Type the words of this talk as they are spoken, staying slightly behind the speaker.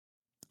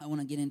I want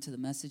to get into the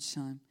message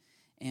time,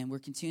 and we're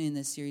continuing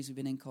this series we've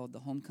been in called the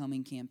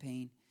Homecoming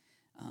Campaign,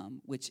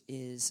 which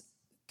is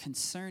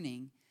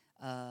concerning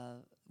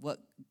what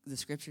the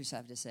scriptures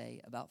have to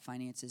say about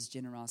finances,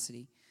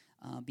 generosity,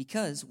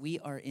 because we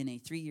are in a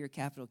 3-year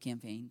capital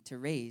campaign to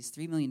raise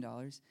 $3 million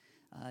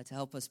to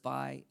help us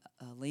buy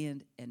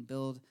land and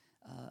build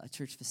a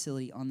church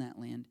facility on that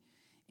land.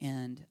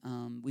 And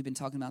we've been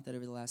talking about that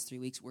over the last 3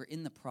 weeks. We're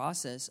in the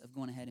process of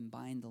going ahead and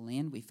buying the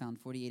land. We found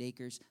 48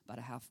 acres, about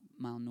a half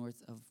mile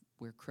north of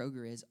where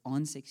Kroger is,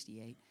 on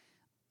 68.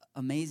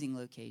 Amazing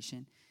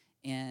location.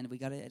 And we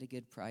got it at a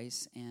good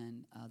price,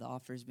 and the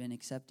offer has been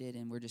accepted,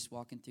 and we're just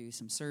walking through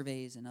some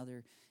surveys and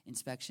other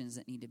inspections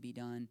that need to be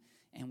done,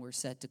 and we're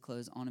set to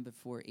close on and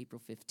before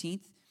April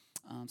 15th.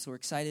 So we're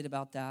excited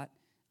about that,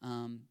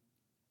 and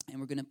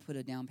we're going to put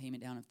a down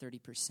payment down of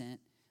 30%.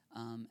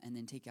 And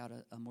then take out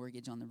a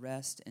mortgage on the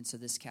rest. And so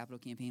this capital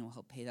campaign will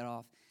help pay that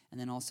off and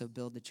then also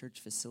build the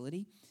church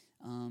facility.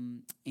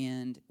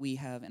 And we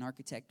have an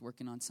architect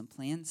working on some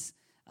plans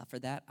for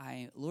that.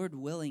 Lord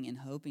willing, and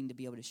hoping to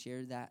be able to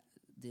share that,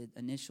 the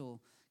initial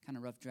kind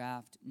of rough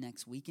draft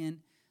next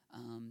weekend.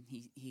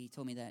 He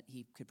told me that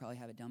he could probably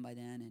have it done by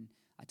then, and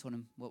I told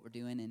him what we're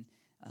doing, and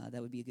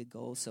that would be a good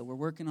goal. So we're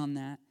working on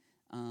that.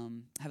 I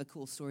have a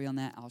cool story on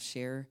that I'll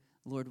share,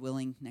 Lord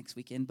willing, next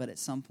weekend, but at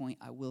some point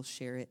I will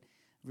share it.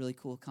 Really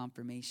cool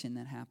confirmation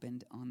that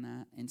happened on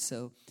that. And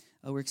so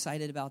we're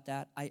excited about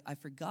that. I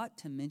forgot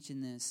to mention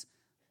this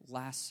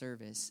last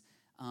service,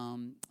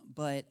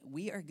 but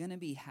we are going to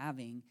be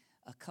having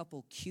a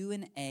couple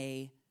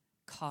Q&A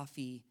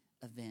coffee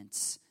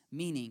events,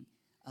 meaning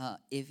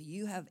if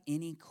you have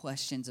any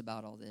questions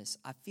about all this,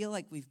 I feel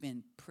like we've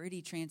been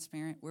pretty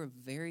transparent. We're a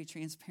very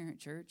transparent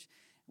church.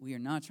 We are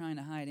not trying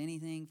to hide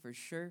anything for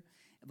sure.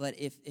 But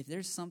if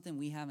there's something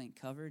we haven't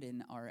covered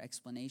in our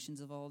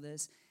explanations of all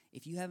this,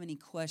 if you have any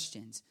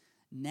questions,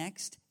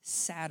 next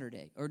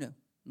Saturday, or no,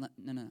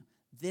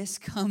 this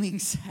coming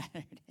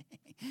Saturday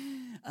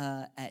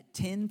at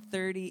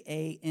 10:30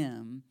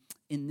 a.m.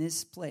 in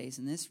this place,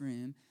 in this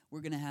room, we're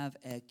going to have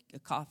a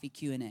coffee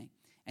Q&A.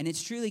 And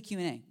it's truly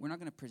Q&A. We're not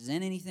going to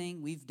present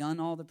anything. We've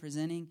done all the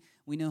presenting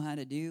we know how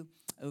to do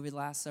over the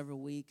last several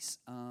weeks.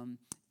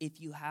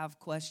 If you have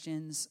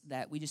questions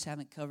that we just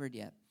haven't covered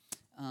yet,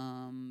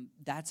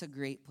 that's a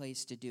great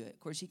place to do it.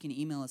 Of course, you can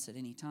email us at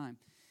any time.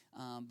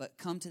 But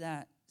come to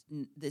that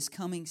this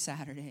coming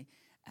Saturday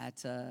at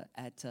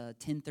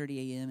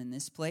 10:30 a.m. in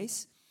this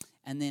place.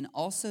 And then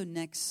also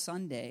next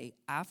Sunday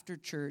after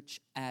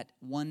church at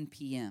 1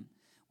 p.m.,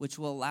 which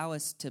will allow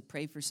us to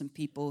pray for some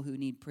people who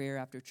need prayer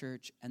after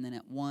church. And then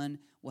at 1,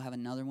 we'll have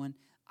another one.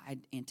 I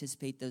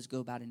anticipate those go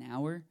about an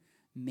hour,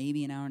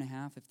 maybe an hour and a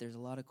half if there's a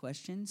lot of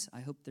questions.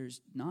 I hope there's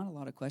not a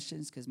lot of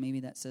questions, because maybe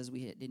that says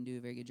we didn't do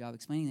a very good job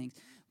explaining things.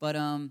 But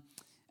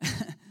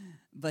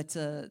But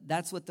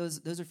that's what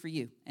those are for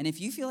you. And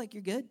if you feel like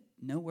you're good,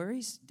 no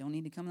worries. Don't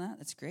need to come to that.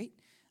 That's great.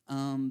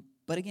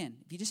 But again,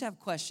 if you just have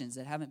questions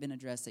that haven't been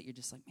addressed, that you're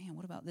just like, man,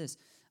 what about this?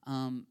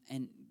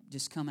 And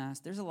just come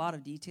ask. There's a lot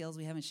of details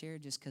we haven't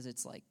shared just because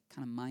it's like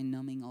kind of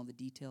mind-numbing, all the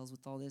details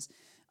with all this.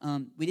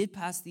 We did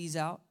pass these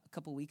out a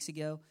couple weeks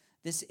ago.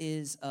 This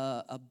is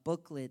a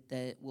booklet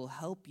that will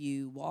help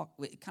you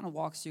it kind of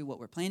walks through what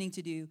we're planning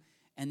to do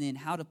and then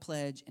how to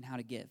pledge and how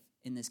to give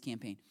in this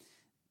campaign.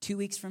 2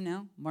 weeks from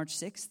now, March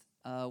 6th,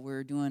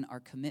 we're doing our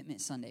Commitment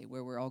Sunday,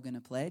 where we're all going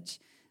to pledge.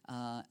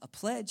 A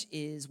pledge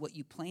is what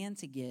you plan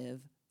to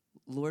give,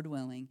 Lord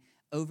willing,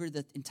 over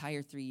the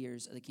entire 3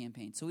 years of the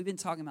campaign. So we've been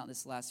talking about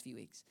this the last few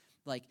weeks.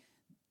 Like,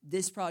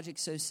 this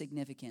project's so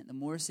significant. The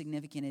more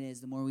significant it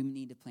is, the more we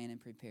need to plan and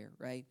prepare,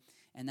 right?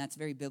 And that's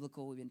very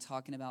biblical. We've been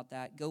talking about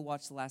that. Go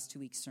watch the last 2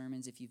 weeks'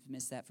 sermons if you've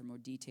missed that for more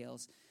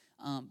details.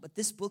 But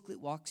this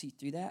booklet walks you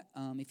through that.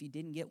 If you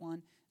didn't get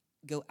one,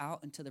 go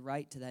out and to the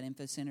right to that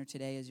info center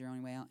today as you're on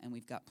your way out, and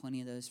we've got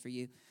plenty of those for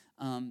you.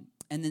 And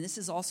then this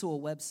is also a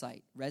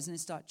website,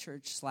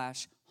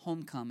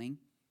 resonance.church/homecoming,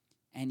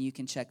 and you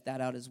can check that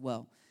out as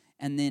well.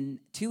 And then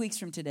 2 weeks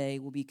from today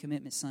will be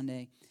Commitment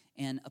Sunday,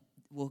 and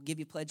we'll give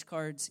you pledge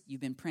cards. You've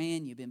been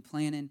praying, you've been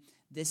planning.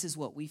 This is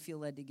what we feel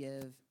led to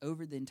give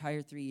over the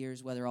entire 3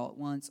 years, whether all at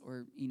once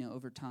or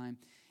over time,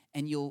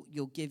 and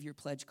you'll give your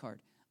pledge card.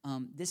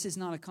 This is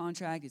not a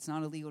contract. It's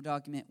not a legal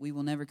document. We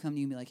will never come to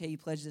you and be like, hey, you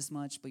pledged this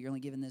much, but you're only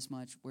giving this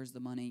much. Where's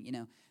the money?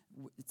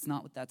 It's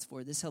not what that's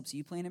for. This helps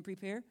you plan and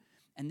prepare,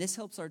 and this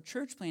helps our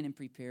church plan and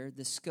prepare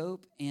the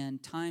scope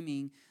and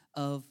timing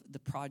of the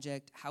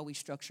project, how we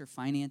structure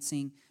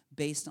financing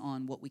based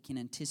on what we can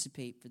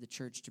anticipate for the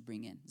church to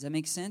bring in. Does that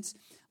make sense?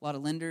 A lot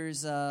of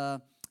lenders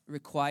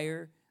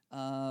require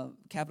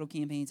capital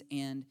campaigns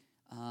and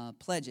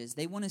pledges.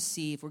 They want to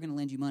see, if we're going to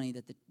lend you money,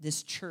 that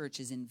this church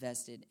is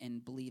invested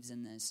and believes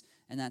in this,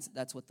 and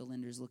that's what the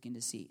lender is looking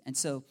to see. And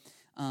so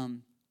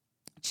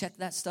check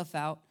that stuff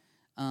out.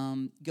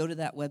 Go to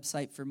that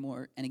website for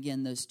more. And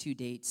again, those 2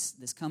 dates,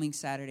 this coming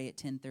Saturday at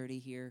 10:30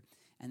 here,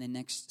 and then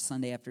next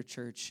Sunday after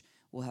church,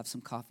 we'll have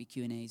some coffee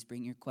Q&As.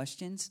 Bring your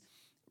questions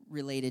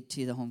related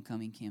to the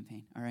homecoming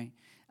campaign, all right?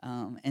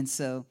 And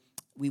so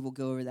we will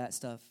go over that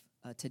stuff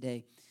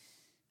today.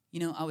 You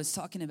know, I was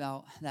talking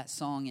about that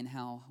song and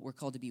how we're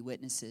called to be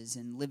witnesses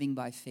and living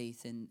by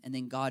faith, and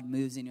then God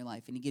moves in your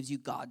life and he gives you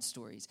God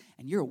stories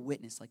and you're a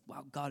witness, like,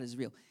 wow, God is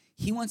real.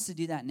 He wants to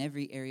do that in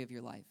every area of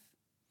your life.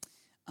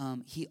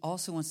 He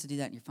also wants to do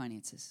that in your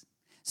finances.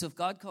 So if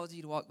God calls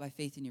you to walk by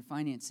faith in your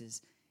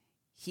finances,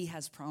 he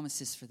has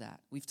promises for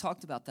that. We've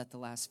talked about that the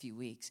last few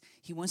weeks.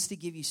 He wants to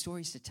give you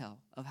stories to tell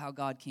of how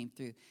God came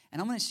through.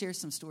 And I'm going to share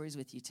some stories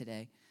with you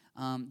today.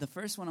 The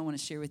first one I want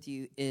to share with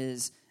you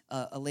is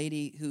a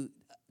lady who,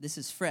 this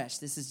is fresh.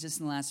 This is just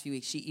in the last few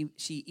weeks.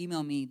 She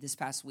emailed me this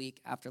past week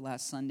after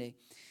last Sunday.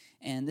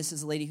 And this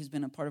is a lady who's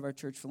been a part of our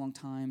church for a long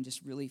time,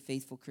 just really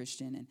faithful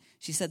Christian. And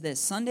she said this: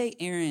 Sunday,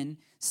 Aaron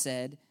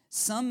said,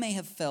 "Some may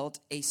have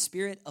felt a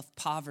spirit of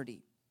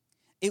poverty.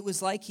 It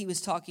was like he was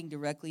talking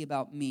directly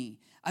about me.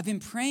 I've been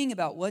praying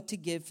about what to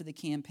give for the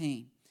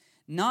campaign.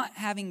 Not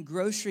having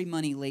grocery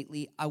money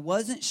lately, I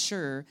wasn't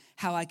sure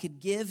how I could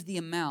give the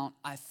amount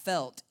I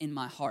felt in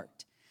my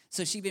heart."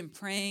 So she'd been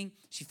praying.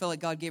 She felt like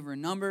God gave her a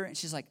number. And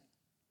she's like,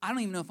 I don't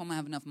even know if I'm going to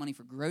have enough money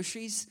for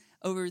groceries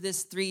over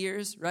this 3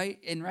 years, right?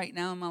 And right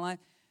now in my life,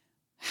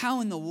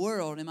 how in the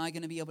world am I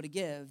going to be able to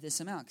give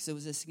this amount? Because it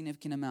was a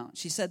significant amount.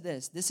 She said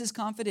this is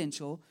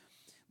confidential,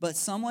 but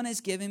someone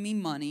has given me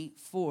money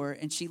for,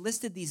 and she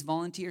listed these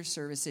volunteer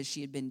services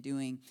she had been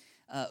doing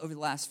over the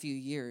last few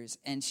years.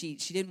 And she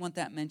didn't want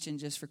that mentioned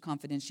just for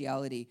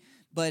confidentiality,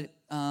 but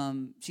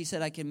she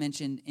said I can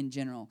mention in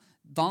general.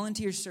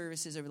 Volunteer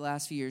services over the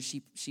last few years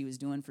she was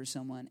doing for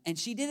someone. And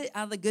she did it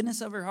out of the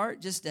goodness of her heart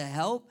just to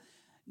help,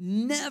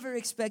 never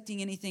expecting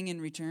anything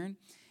in return.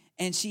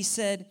 And she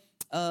said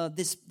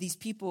these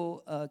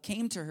people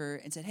came to her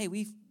and said, hey,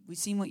 we've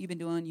seen what you've been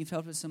doing. You've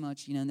helped us so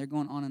much. You know, and they're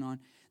going on and on.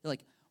 They're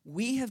like,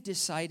 we have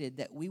decided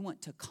that we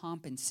want to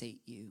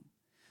compensate you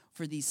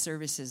for these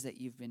services that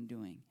you've been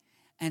doing.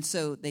 And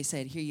so they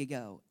said, here you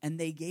go. And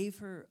they gave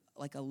her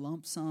like a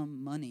lump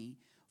sum money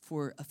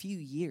for a few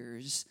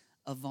years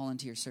of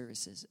volunteer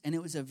services. And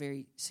it was a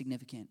very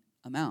significant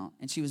amount.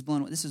 And she was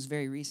blown away. This was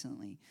very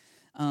recently.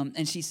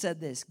 And she said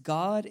this: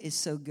 God is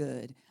so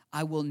good.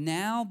 I will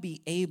now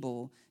be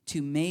able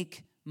to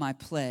make my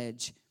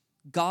pledge.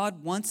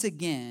 God once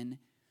again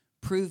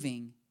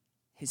proving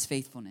his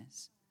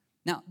faithfulness.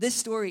 Now, this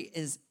story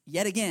is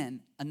yet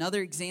again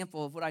another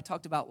example of what I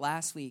talked about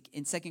last week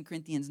in 2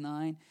 Corinthians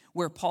 9,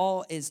 where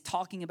Paul is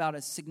talking about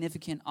a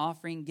significant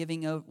offering,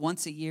 giving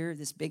once a year,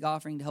 this big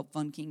offering to help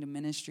fund kingdom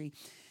ministry.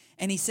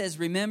 And he says,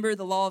 remember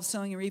the law of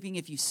sowing and reaping.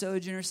 If you sow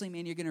generously,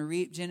 man, you're going to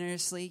reap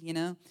generously, you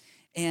know.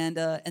 And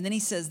then he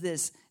says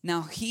this: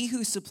 now he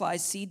who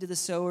supplies seed to the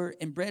sower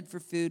and bread for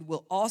food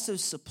will also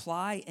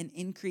supply and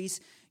increase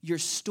your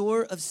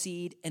store of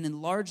seed and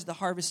enlarge the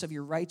harvest of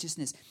your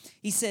righteousness.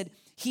 He said,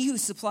 he who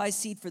supplies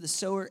seed for the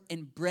sower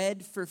and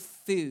bread for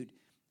food.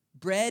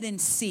 Bread and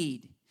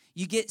seed.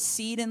 You get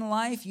seed in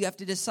life, you have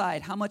to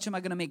decide, how much am I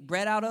going to make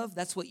bread out of?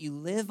 That's what you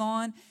live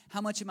on.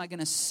 How much am I going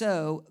to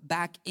sow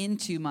back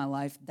into my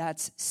life?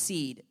 That's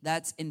seed.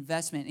 That's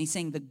investment. And he's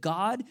saying the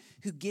God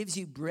who gives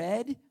you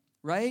bread,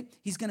 right?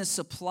 He's going to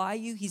supply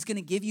you. He's going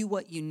to give you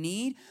what you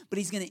need, but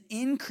he's going to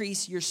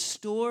increase your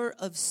store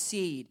of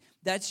seed.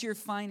 That's your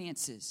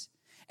finances.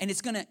 And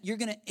it's going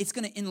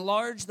to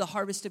enlarge the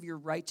harvest of your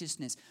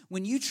righteousness.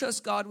 When you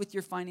trust God with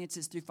your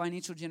finances through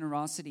financial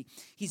generosity,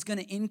 he's going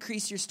to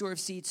increase your store of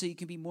seed so you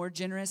can be more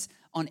generous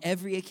on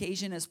every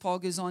occasion, as Paul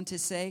goes on to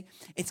say.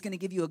 It's going to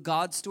give you a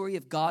God story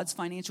of God's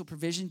financial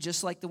provision,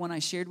 just like the one I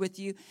shared with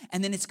you.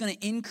 And then it's going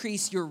to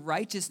increase your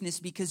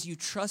righteousness because you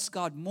trust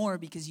God more,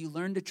 because you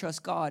learn to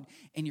trust God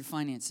in your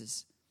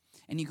finances.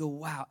 And you go,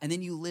 wow. And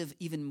then you live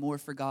even more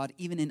for God,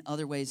 even in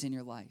other ways in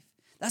your life.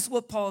 That's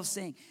what Paul is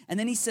saying. And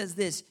then he says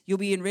this: you'll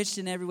be enriched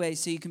in every way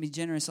so you can be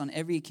generous on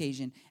every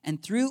occasion.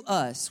 And through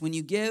us, when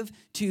you give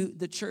to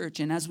the church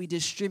and as we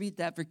distribute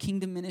that for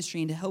kingdom ministry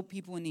and to help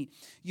people in need,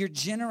 your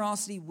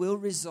generosity will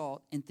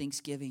result in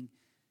thanksgiving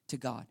to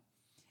God.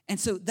 And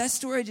so that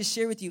story I just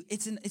shared with you,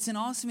 it's an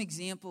awesome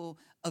example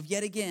of,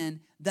 yet again,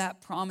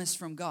 that promise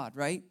from God,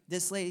 right?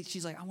 This lady,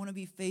 she's like, I want to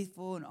be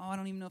faithful, and I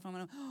don't even know if I'm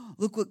going to,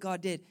 look what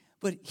God did.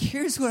 But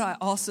here's what I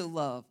also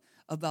love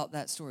about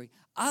that story.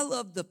 I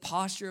love the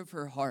posture of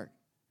her heart.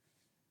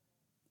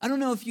 I don't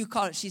know if you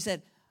caught it. She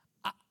said,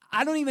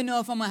 I don't even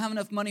know if I'm going to have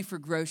enough money for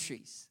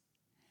groceries.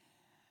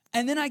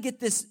 And then I get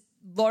this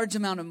large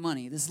amount of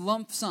money, this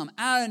lump sum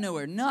out of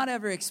nowhere, not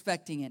ever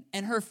expecting it.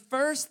 And her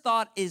first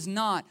thought is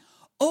not,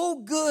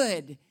 oh,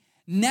 good,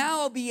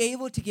 now I'll be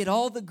able to get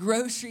all the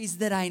groceries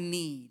that I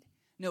need.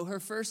 No, her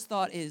first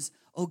thought is,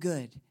 oh,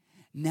 good,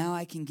 now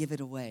I can give it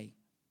away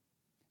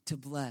to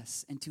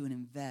bless and to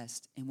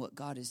invest in what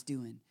God is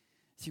doing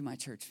through my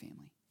church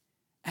family.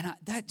 And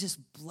that just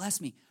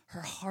blessed me. Her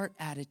heart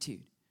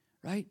attitude,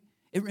 right?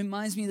 It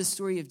reminds me of the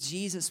story of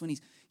Jesus when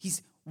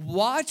he's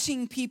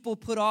watching people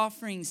put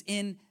offerings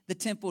in the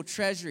temple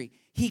treasury.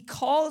 He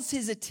calls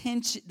his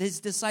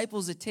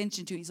disciples'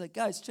 attention to it. He's like,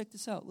 guys, check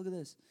this out. Look at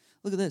this.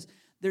 Look at this.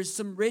 There's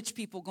some rich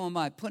people going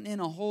by, putting in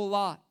a whole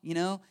lot, you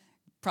know.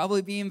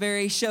 probably being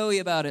very showy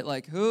about it,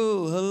 like,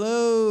 oh,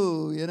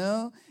 hello, you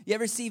know? You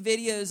ever see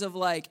videos of,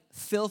 like,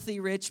 filthy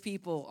rich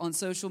people on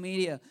social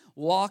media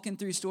walking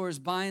through stores,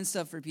 buying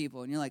stuff for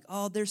people, and you're like,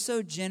 oh, they're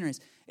so generous.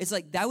 It's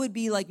like, that would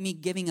be like me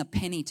giving a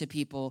penny to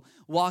people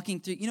walking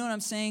through. You know what I'm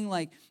saying?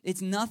 Like,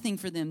 it's nothing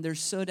for them. They're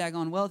so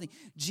daggone wealthy.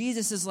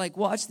 Jesus is like,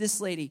 watch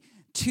this lady.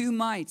 2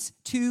 mites,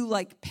 2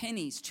 like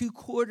pennies, 2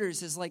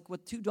 quarters is like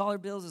what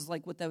 $2 bills is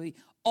like what that would be.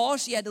 All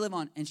she had to live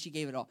on, and she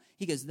gave it all.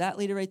 He goes, that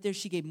lady right there,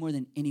 she gave more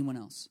than anyone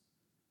else.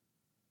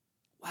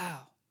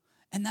 Wow.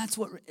 And that's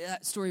what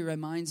that story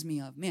reminds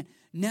me of. Man,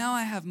 now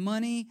I have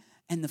money,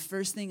 and the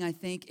first thing I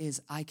think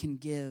is I can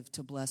give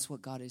to bless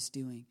what God is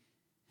doing.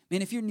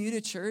 Man, if you're new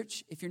to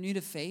church, if you're new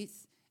to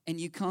faith, and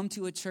you come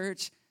to a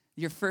church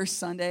your first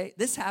Sunday,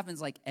 this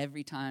happens like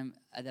every time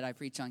that I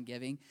preach on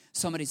giving.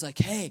 Somebody's like,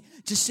 hey,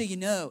 just so you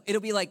know,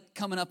 it'll be like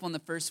coming up on the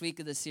first week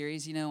of the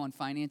series, you know, on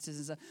finances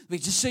and stuff.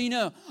 But just so you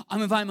know,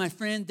 I'm inviting my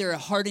friend. They're a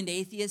hardened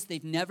atheist.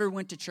 They've never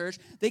went to church.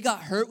 They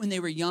got hurt when they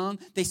were young.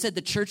 They said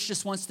the church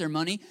just wants their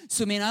money.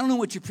 So, man, I don't know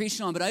what you're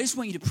preaching on, but I just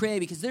want you to pray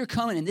because they're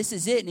coming and this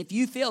is it. And if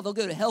you fail, they'll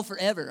go to hell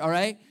forever, all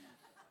right?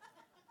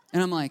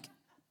 And I'm like,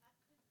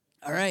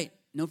 all right,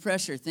 no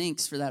pressure.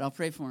 Thanks for that. I'll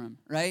pray for them,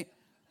 right?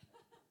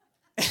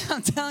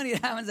 I'm telling you,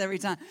 it happens every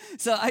time.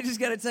 So I just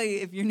got to tell you,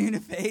 if you're new to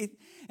faith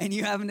and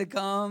you happen to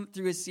come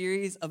through a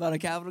series about a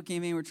capital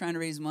campaign, we're trying to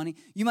raise money,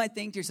 you might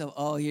think to yourself,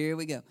 oh, here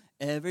we go.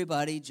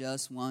 Everybody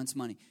just wants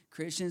money.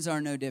 Christians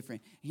are no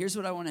different. Here's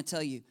what I want to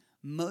tell you.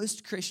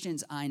 Most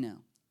Christians I know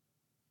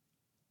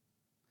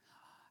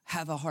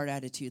have a heart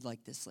attitude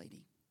like this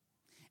lady.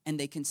 And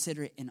they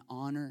consider it an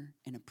honor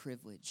and a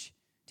privilege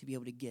to be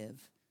able to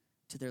give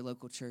to their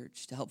local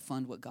church, to help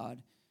fund what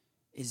God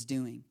is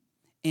doing.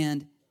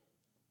 And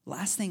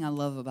last thing I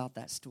love about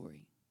that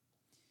story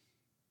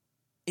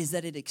is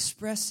that it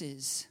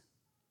expresses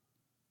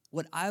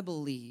what I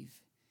believe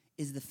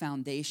is the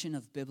foundation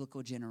of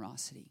biblical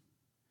generosity.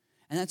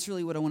 And that's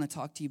really what I want to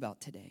talk to you about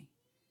today.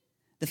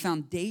 The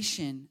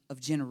foundation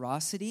of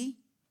generosity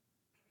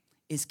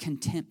is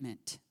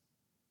contentment.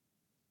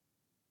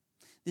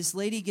 This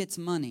lady gets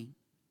money,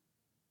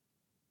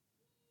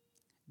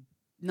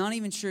 not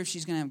even sure if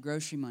she's going to have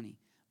grocery money,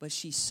 but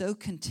she's so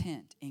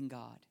content in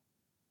God.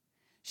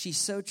 She's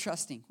so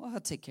trusting, well, he'll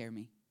take care of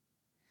me,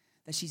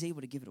 that she's able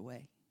to give it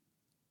away.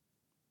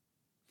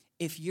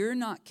 If you're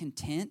not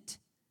content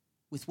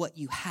with what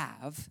you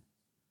have,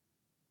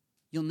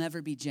 you'll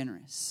never be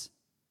generous.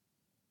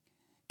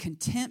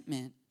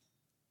 Contentment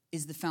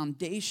is the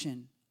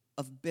foundation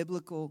of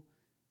biblical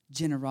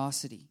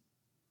generosity.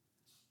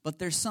 But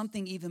there's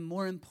something even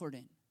more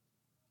important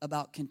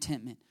about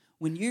contentment.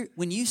 When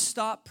you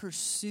stop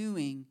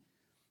pursuing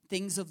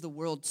things of the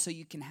world so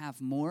you can have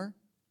more,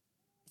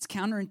 it's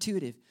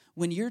counterintuitive.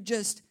 When you're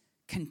just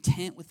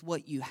content with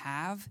what you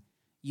have,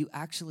 you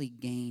actually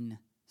gain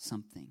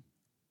something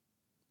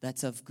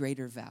that's of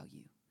greater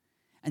value.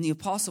 And the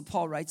Apostle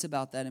Paul writes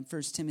about that in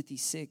 1 Timothy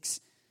 6,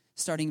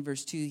 starting in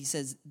verse 2. He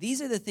says,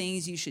 these are the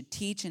things you should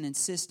teach and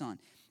insist on.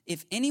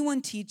 If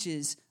anyone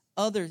teaches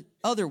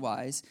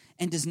otherwise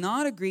and does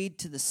not agree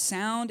to the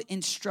sound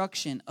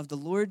instruction of the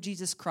Lord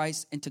Jesus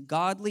Christ and to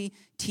godly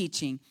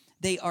teaching,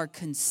 they are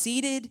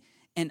conceited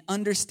and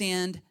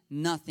understand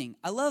nothing.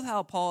 I love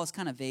how Paul is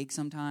kind of vague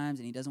sometimes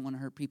and he doesn't want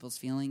to hurt people's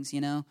feelings, you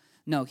know.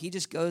 No, he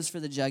just goes for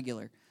the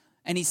jugular.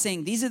 And he's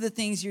saying, these are the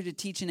things you're to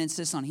teach and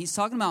insist on. He's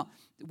talking about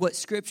what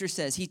Scripture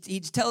says. He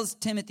tells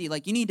Timothy,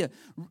 like, you need to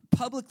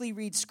publicly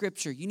read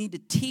Scripture. You need to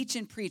teach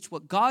and preach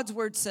what God's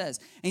Word says.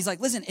 And he's like,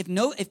 listen,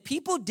 if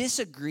people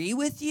disagree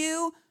with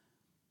you,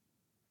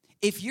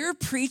 if you're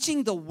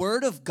preaching the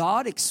Word of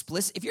God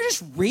explicit, if you're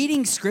just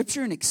reading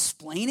Scripture and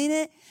explaining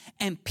it,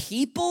 and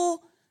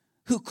people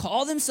who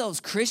call themselves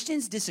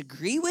Christians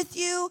disagree with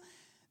you,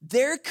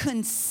 they're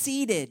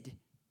conceited.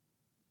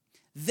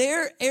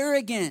 They're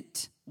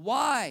arrogant.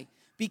 Why?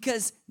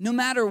 Because no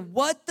matter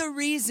what the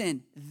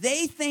reason,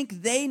 they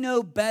think they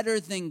know better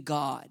than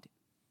God.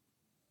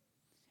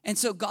 And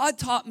so God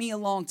taught me a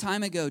long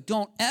time ago,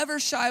 don't ever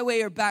shy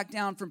away or back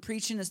down from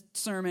preaching a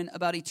sermon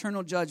about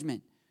eternal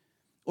judgment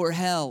or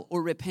hell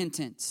or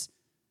repentance.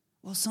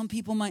 Well, some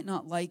people might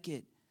not like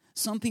it.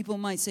 Some people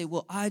might say,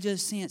 well, I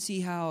just can't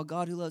see how a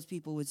God who loves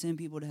people would send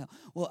people to hell.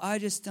 Well, I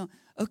just don't.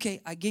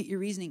 Okay, I get your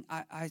reasoning.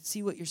 I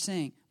see what you're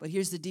saying. But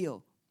here's the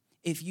deal.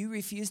 If you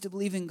refuse to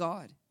believe in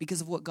God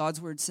because of what God's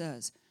word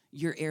says,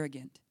 you're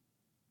arrogant.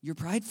 You're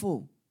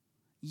prideful.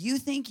 You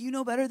think you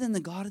know better than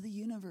the God of the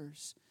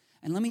universe.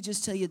 And let me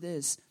just tell you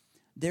this.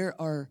 There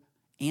are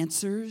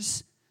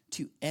answers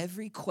to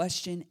every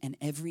question and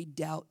every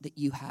doubt that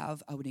you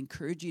have. I would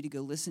encourage you to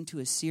go listen to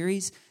a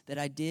series that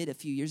I did a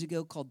few years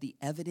ago called The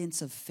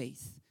Evidence of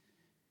Faith.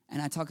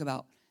 And I talk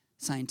about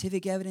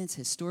scientific evidence,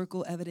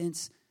 historical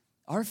evidence.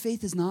 Our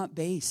faith is not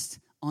based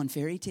on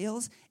fairy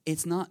tales.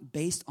 It's not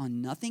based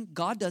on nothing.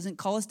 God doesn't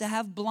call us to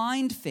have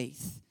blind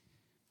faith.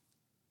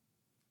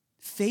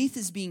 Faith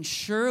is being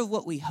sure of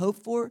what we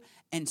hope for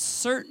and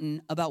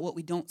certain about what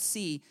we don't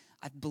see.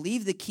 I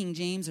believe the King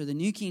James or the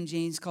New King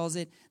James calls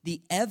it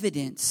the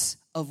evidence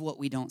of what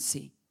we don't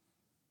see.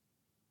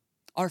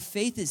 Our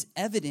faith is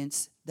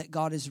evidence that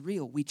God is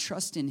real. We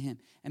trust in him.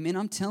 And man,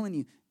 I'm telling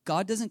you,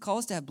 God doesn't call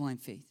us to have blind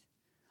faith.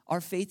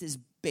 Our faith is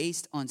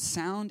based on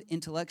sound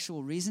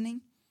intellectual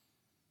reasoning.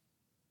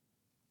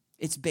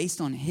 It's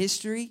based on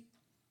history.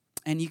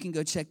 And you can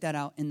go check that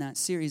out in that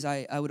series.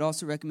 I would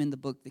also recommend the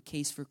book, The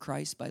Case for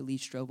Christ by Lee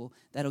Strobel.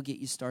 That'll get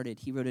you started.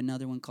 He wrote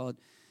another one called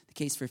The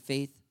Case for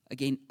Faith.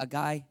 Again, a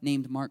guy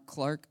named Mark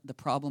Clark, The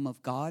Problem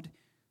of God.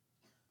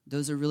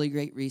 Those are really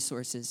great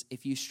resources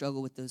if you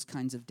struggle with those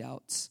kinds of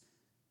doubts.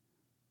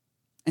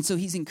 And so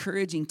he's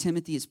encouraging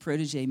Timothy, his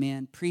protege,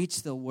 man,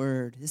 preach the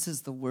word. This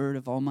is the word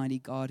of Almighty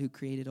God who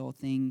created all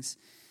things.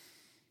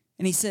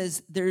 And he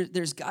says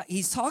there's God,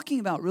 he's talking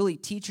about really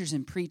teachers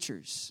and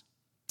preachers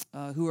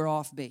who are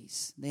off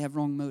base. They have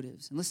wrong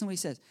motives. And listen to what he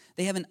says.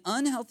 They have an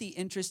unhealthy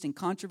interest in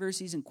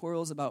controversies and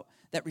quarrels about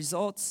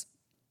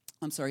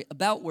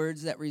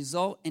words that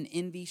result in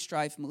envy,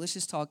 strife,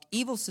 malicious talk,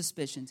 evil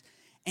suspicions,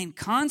 and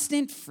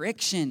constant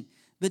friction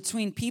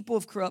between people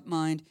of corrupt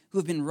mind who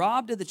have been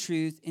robbed of the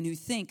truth and who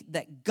think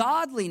that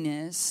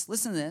godliness,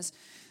 listen to this,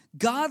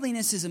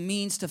 godliness is a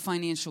means to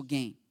financial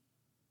gain.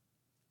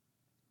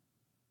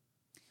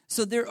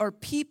 So there are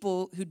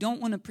people who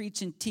don't want to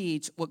preach and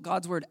teach what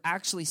God's word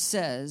actually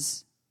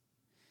says,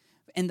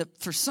 and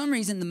for some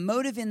reason the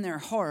motive in their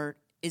heart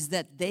is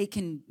that they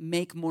can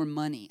make more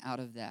money out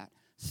of that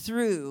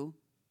through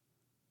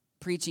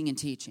preaching and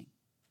teaching.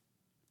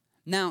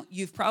 Now,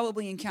 you've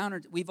probably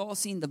encountered, we've all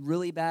seen the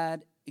really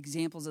bad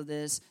examples of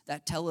this,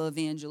 that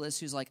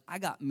televangelist who's like, I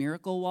got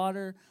miracle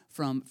water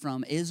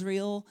from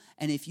Israel,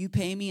 and if you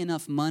pay me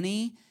enough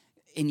money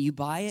and you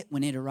buy it,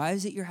 when it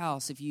arrives at your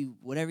house, if you,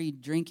 whatever you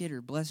drink it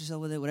or bless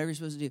yourself with it, whatever you're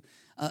supposed to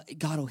do,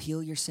 God will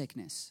heal your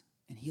sickness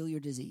and heal your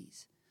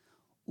disease.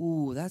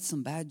 Ooh, that's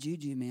some bad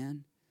juju,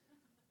 man.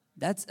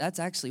 That's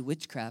actually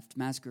witchcraft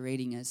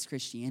masquerading as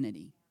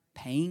Christianity.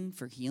 Paying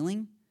for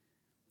healing.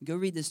 Go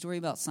read the story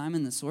about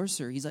Simon the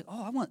sorcerer. He's like,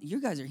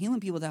 you guys are healing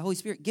people with the Holy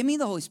Spirit. Give me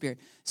the Holy Spirit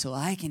so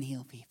I can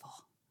heal people.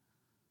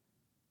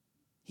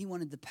 He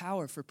wanted the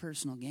power for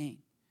personal gain.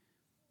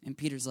 And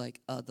Peter's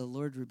like, the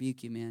Lord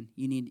rebuke you, man.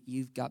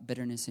 You've got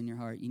bitterness in your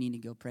heart. You need to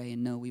go pray.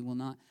 And no, we will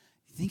not.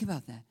 Think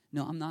about that.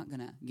 No, I'm not going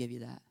to give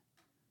you that.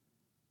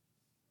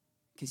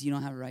 Because you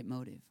don't have a right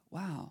motive.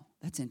 Wow,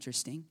 that's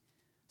interesting.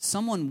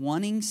 Someone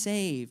wanting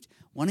saved,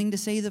 wanting to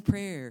say the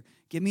prayer,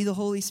 give me the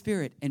Holy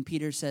Spirit. And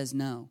Peter says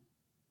no.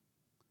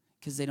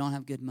 Because they don't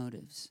have good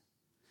motives.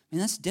 I mean,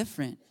 that's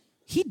different.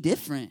 He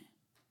different.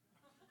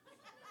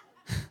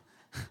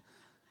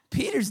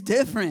 Peter's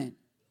different.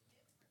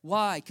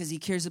 Why? Because he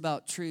cares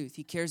about truth.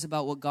 He cares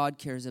about what God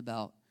cares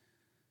about.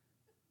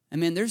 I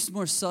mean, there's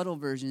more subtle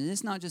versions.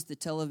 It's not just the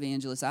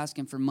televangelist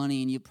asking for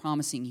money and you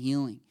promising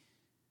healing.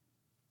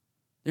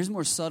 There's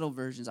more subtle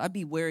versions. I'd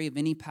be wary of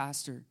any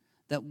pastor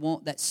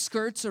that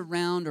skirts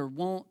around or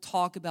won't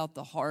talk about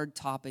the hard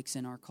topics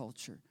in our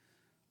culture.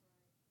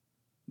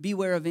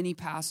 Beware of any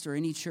pastor,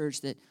 any church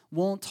that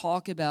won't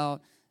talk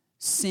about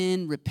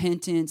sin,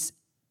 repentance,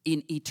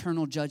 in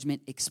eternal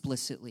judgment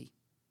explicitly.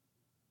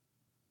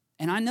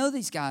 And I know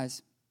these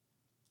guys.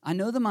 I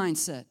know the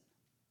mindset.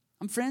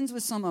 I'm friends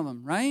with some of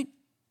them, right?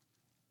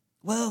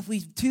 Well, if we're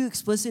too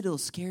explicit, it'll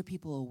scare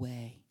people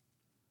away.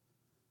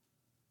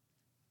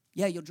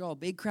 Yeah, you'll draw a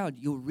big crowd.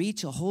 You'll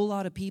reach a whole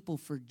lot of people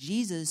for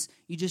Jesus.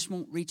 You just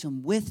won't reach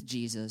them with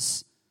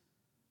Jesus.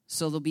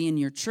 So they'll be in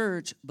your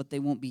church, but they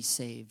won't be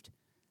saved.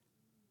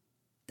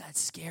 That's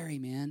scary,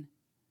 man.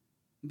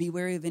 Be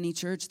wary of any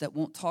church that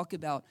won't talk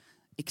about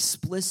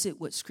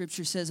explicit what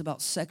Scripture says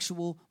about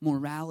sexual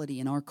morality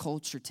in our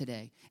culture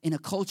today, in a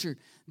culture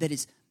that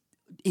is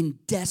in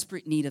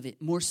desperate need of it,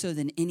 more so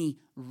than any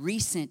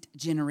recent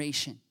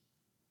generation.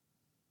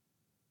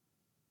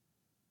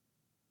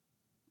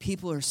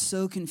 People are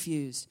so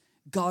confused.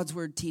 God's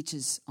word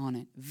teaches on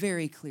it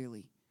very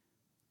clearly.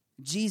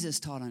 Jesus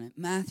taught on it.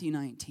 Matthew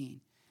 19.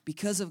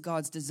 Because of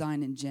God's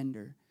design and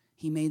gender,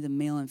 he made them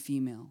male and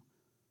female.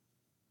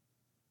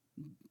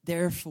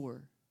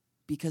 Therefore,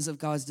 because of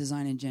God's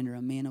design and gender,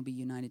 a man will be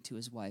united to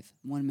his wife.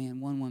 One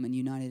man, one woman,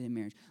 united in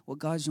marriage. What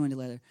God's joined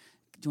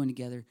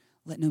together,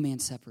 let no man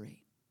separate.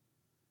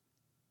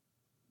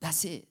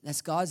 That's it.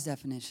 That's God's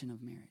definition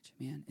of marriage,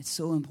 man. It's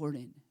so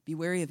important. Be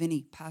wary of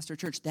any pastor or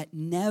church that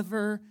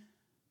never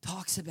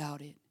talks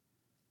about it.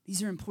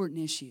 These are important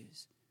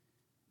issues.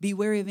 Be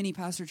wary of any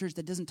pastor or church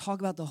that doesn't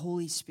talk about the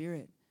Holy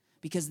Spirit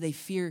because they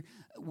fear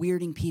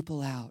weirding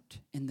people out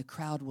and the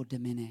crowd will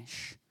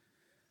diminish.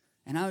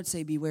 And I would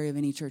say be wary of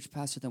any church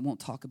pastor that won't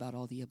talk about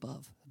all the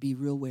above. Be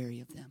real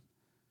wary of them.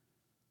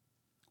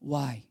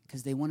 Why?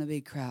 Because they want a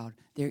big crowd.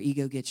 Their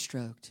ego gets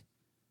stroked.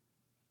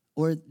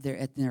 Or they're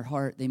at their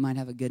heart, they might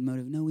have a good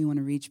motive. No, we want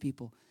to reach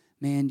people.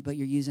 Man, but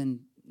you're using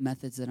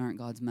methods that aren't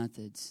God's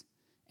methods.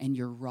 And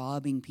you're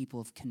robbing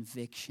people of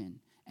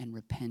conviction and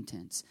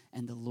repentance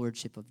and the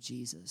lordship of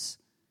Jesus.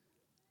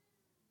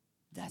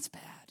 That's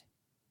bad.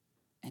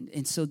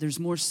 And so there's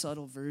more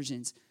subtle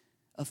versions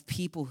of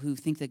people who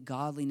think that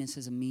godliness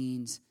is a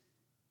means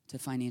to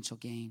financial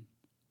gain.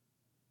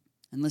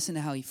 And listen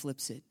to how he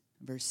flips it,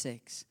 verse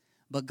 6.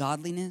 But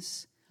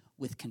godliness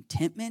with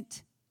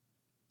contentment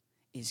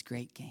is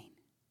great gain.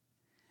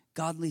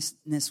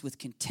 Godliness with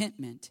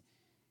contentment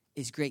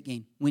is great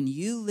gain. When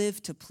you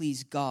live to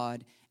please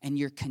God and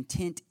you're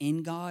content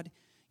in God,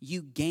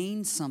 you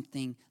gain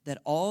something that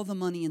all the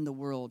money in the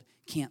world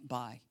can't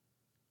buy.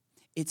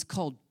 It's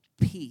called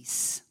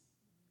peace.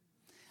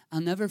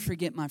 I'll never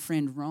forget my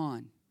friend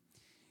Ron,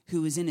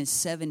 who was in his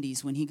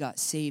 70s when he got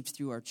saved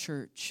through our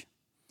church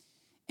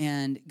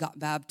and got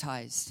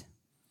baptized.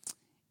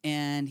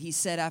 And he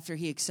said after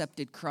he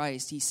accepted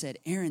Christ, he said,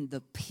 Aaron,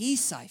 the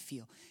peace I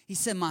feel. He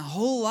said, my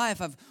whole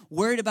life I've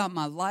worried about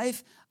my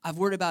life. I've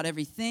worried about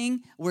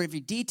everything, every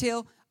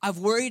detail. I've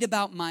worried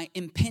about my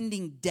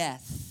impending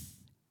death.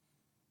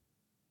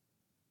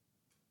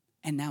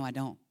 And now I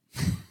don't.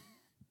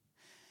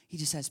 He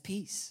just has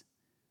peace.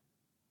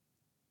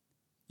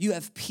 You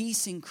have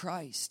peace in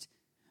Christ,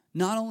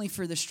 not only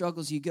for the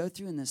struggles you go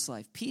through in this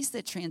life, peace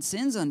that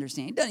transcends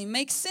understanding. It doesn't even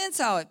make sense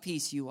how at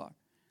peace you are.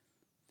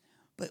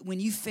 But when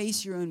you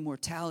face your own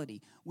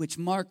mortality, which,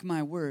 mark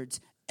my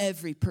words,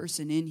 every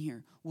person in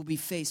here will be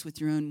faced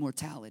with your own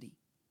mortality.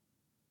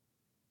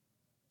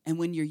 And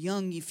when you're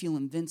young, you feel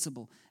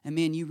invincible. And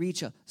man, you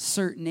reach a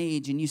certain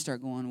age and you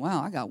start going,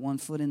 wow, I got one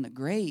foot in the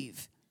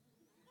grave.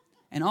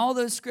 And all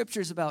those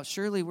scriptures about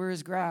surely we're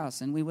as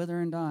grass and we wither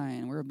and die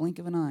and we're a blink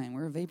of an eye and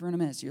we're a vapor in a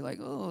mist. You're like,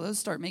 oh, those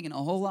start making a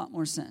whole lot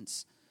more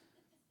sense.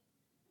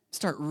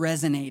 Start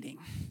resonating.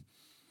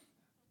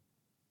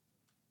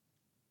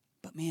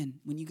 But man,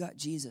 when you got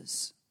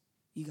Jesus,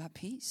 you got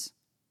peace.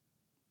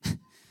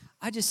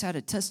 I just had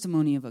a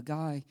testimony of a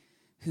guy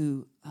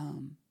who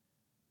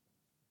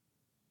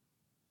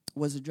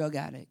was a drug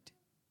addict.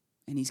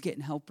 And he's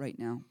getting help right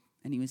now.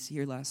 And he was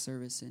here last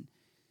service. And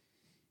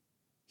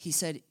he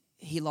said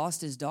he lost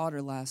his daughter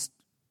last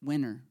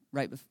winter,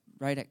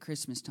 right at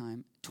Christmas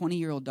time,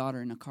 20-year-old daughter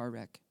in a car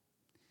wreck.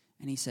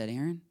 And he said,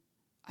 Aaron,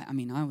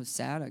 I was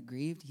sad, I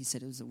grieved. He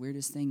said it was the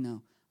weirdest thing,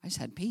 though. I just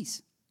had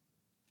peace.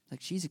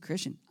 Like, she's a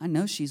Christian. I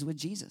know she's with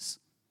Jesus.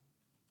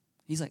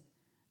 He's like,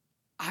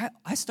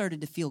 I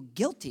started to feel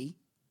guilty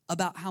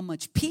about how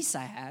much peace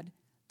I had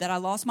that I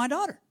lost my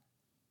daughter.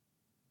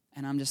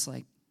 And I'm just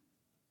like,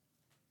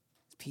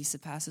 peace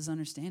that passes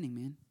understanding,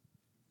 man.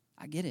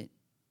 I get it.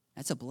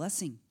 That's a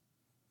blessing.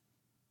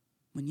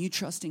 When you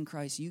trust in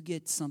Christ, you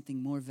get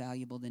something more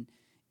valuable than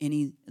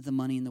any of the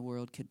money in the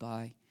world could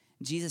buy.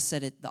 Jesus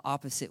said it the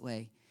opposite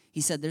way. He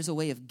said there's a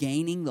way of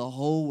gaining the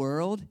whole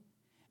world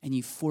and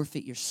you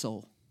forfeit your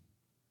soul.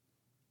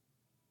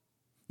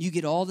 You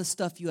get all the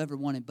stuff you ever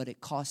wanted, but it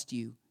cost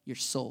you your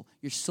soul.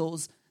 Your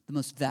soul's the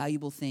most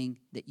valuable thing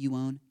that you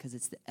own because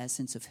it's the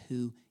essence of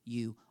who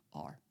you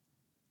are.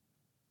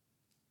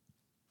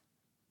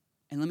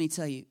 And let me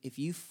tell you, if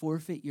you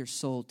forfeit your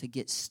soul to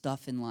get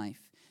stuff in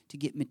life, to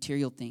get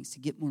material things, to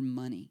get more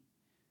money,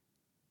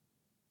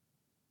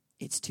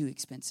 it's too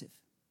expensive.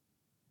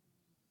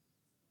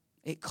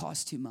 It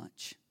costs too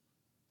much.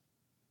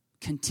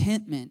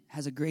 Contentment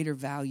has a greater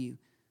value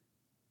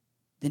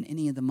than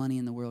any of the money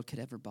in the world could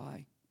ever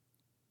buy.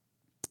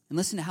 And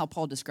listen to how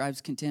Paul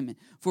describes contentment.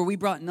 For we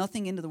brought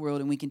nothing into the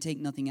world and we can take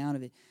nothing out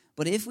of it.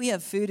 But if we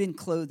have food and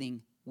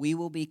clothing, we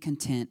will be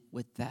content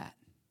with that.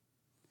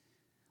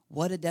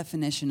 What a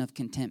definition of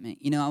contentment.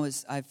 You know,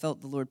 I felt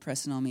the Lord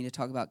pressing on me to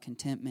talk about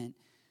contentment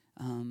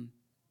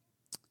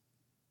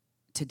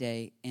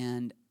today,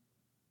 and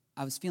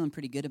I was feeling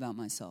pretty good about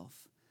myself.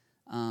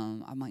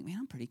 I'm like, man,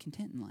 I'm pretty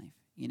content in life,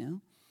 you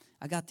know?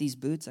 I got these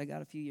boots I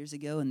got a few years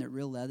ago, and they're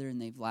real leather, and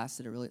they've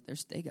lasted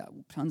they got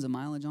tons of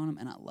mileage on them,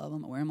 and I love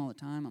them. I wear them all the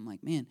time. I'm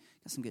like, man,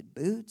 got some good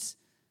boots,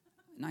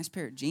 nice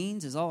pair of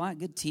jeans is all right,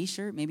 good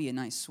T-shirt, maybe a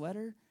nice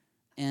sweater,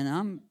 and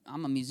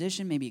I'm a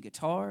musician, maybe a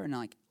guitar, and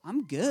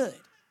I'm good.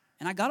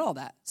 And I got all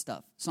that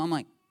stuff. So I'm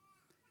like,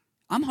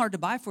 I'm hard to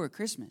buy for at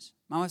Christmas.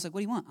 My wife's like, what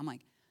do you want? I'm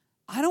like,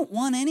 I don't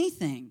want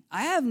anything.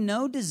 I have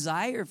no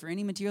desire for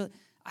any material.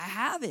 I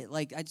have it.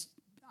 Like,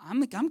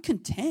 I'm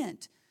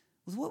content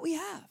with what we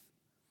have.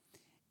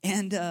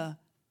 And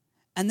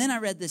then I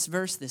read this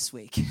verse this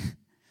week.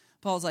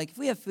 Paul's like, if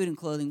we have food and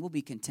clothing, we'll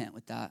be content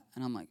with that.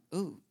 And I'm like,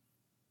 ooh,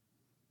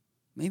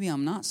 maybe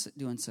I'm not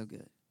doing so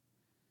good.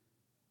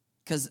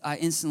 Because I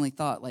instantly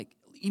thought, like,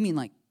 you mean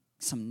like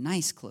some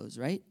nice clothes,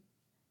 right?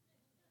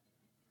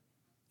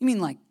 You mean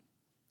like,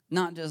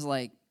 not just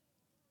like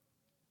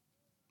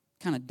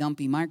kind of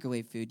dumpy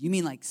microwave food. You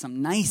mean like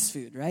some nice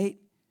food, right?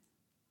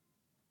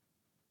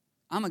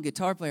 I'm a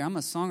guitar player. I'm a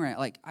songwriter.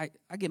 Like, I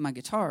get my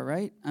guitar,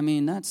 right? I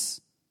mean,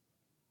 that's,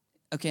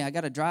 okay, I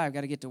got to drive.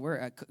 Got to get to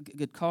work. A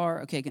good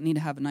car. Okay, I need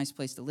to have a nice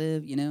place to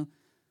live, you know?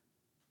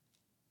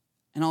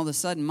 And all of a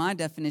sudden, my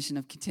definition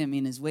of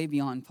contentment is way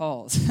beyond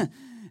Paul's. And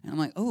I'm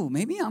like, oh,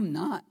 maybe I'm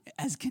not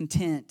as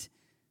content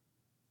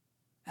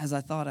as I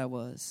thought I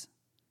was.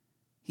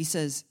 He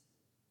says,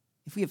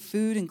 if we have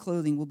food and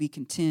clothing, we'll be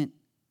content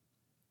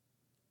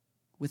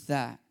with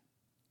that.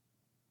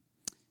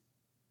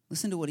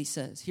 Listen to what he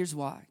says. Here's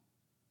why.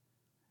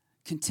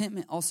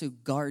 Contentment also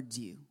guards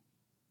you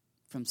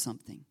from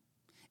something.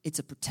 It's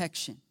a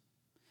protection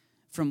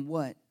from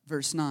what?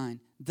 Verse 9.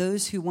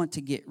 Those who want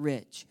to get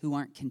rich, who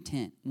aren't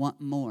content,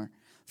 want more.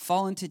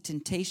 fall into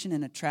temptation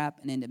and a trap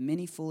and into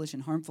many foolish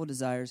and harmful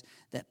desires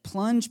that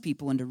plunge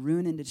people into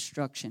ruin and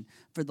destruction.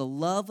 For the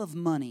love of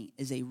money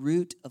is a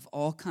root of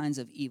all kinds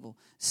of evil.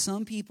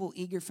 Some people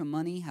eager for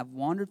money have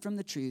wandered from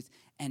the truth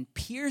and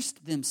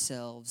pierced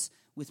themselves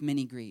with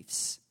many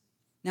griefs.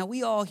 Now,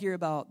 we all hear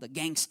about the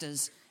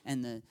gangsters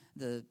and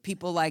the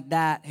people like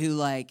that who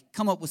like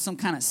come up with some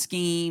kind of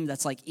scheme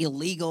that's like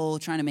illegal,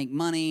 trying to make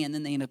money, and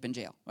then they end up in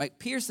jail, right?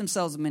 Pierce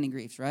themselves with many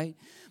griefs, right?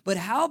 But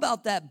how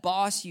about that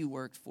boss you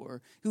worked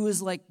for who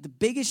was like the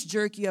biggest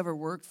jerk you ever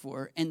worked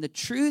for? And the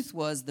truth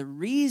was, the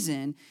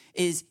reason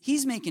is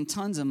he's making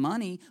tons of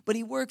money, but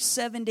he works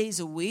 7 days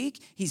a week.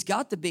 He's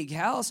got the big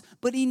house,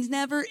 but he's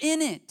never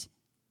in it.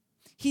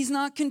 He's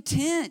not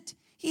content.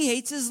 He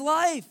hates his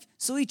life,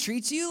 so he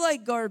treats you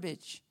like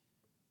garbage.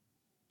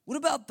 What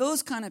about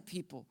those kind of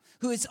people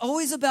who it's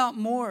always about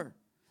more?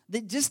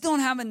 They just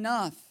don't have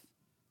enough.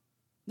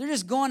 They're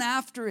just going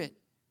after it.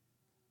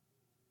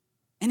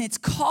 And it's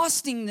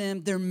costing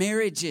them their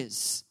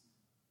marriages.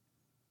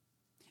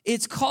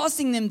 It's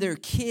costing them their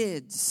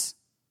kids.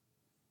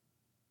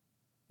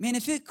 Man,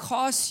 if it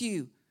costs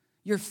you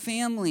your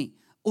family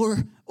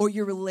or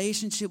your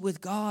relationship with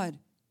God,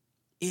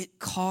 it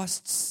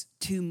costs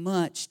too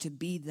much to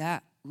be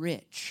that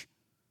rich.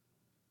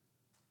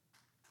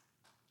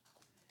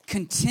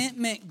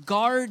 Contentment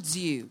guards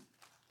you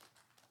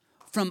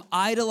from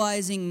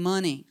idolizing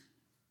money,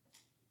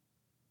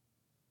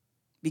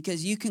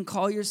 because you can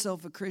call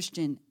yourself a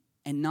Christian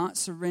and not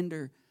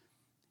surrender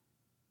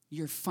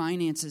your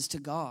finances to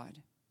God,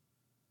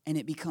 and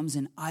it becomes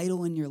an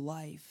idol in your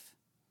life.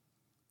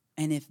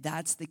 And if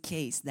that's the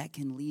case, that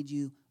can lead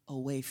you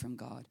away from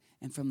God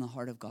and from the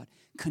heart of God.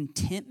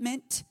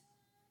 Contentment,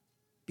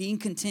 being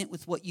content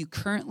with what you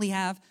currently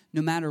have,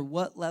 no matter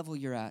what level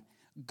you're at,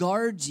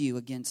 guards you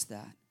against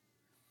that.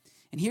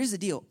 And here's the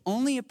deal.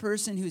 Only a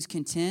person who's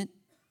content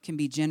can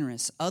be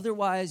generous.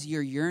 Otherwise,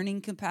 your yearning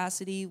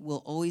capacity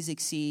will always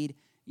exceed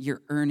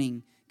your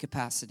earning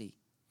capacity.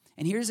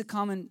 And here's a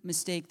common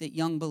mistake that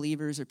young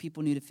believers or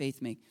people new to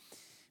faith make.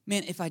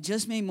 Man, if I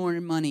just made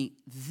more money,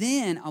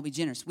 then I'll be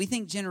generous. We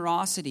think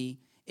generosity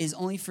is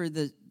only for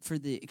the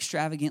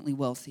extravagantly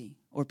wealthy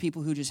or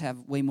people who just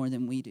have way more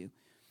than we do.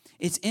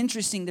 It's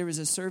interesting, there was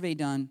a survey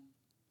done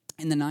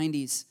in the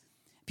 90s.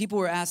 People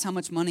were asked how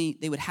much money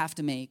they would have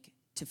to make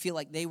to feel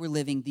like they were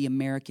living the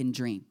American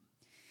dream.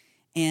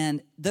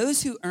 And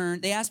those who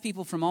earned, they asked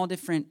people from all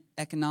different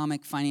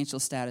economic, financial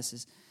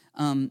statuses.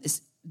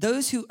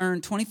 Those who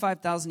earned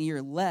 $25,000 a year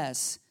or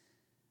less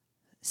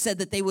said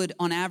that they would,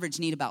 on average,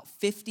 need about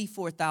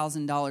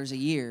 $54,000 a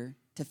year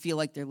to feel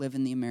like they're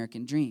living the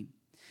American dream.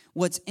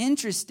 What's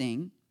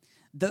interesting,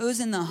 those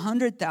in the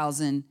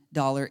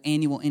 $100,000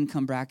 annual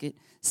income bracket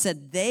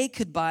said they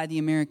could buy the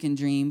American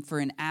dream for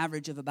an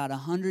average of about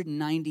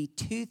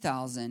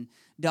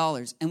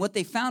 $192,000. And what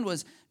they found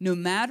was, no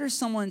matter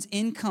someone's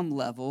income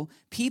level,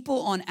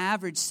 people on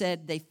average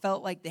said they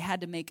felt like they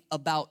had to make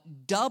about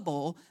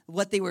double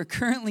what they were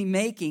currently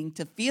making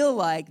to feel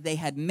like they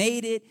had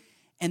made it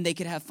and they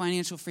could have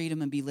financial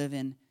freedom and be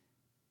living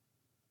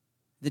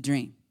the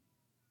dream.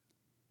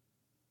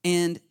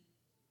 And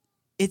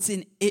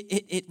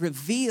it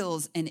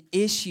reveals an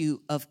issue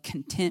of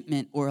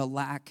contentment or a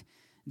lack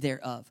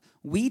thereof.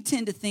 We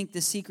tend to think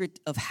the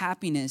secret of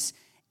happiness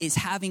is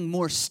having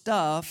more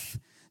stuff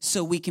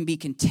so we can be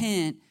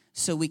content,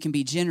 so we can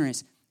be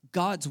generous.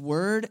 God's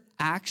word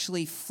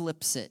actually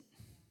flips it.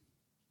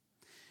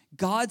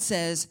 God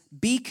says,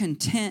 be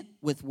content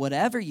with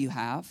whatever you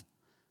have.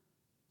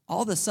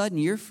 All of a sudden,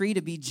 you're free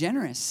to be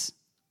generous.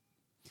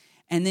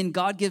 And then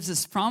God gives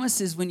us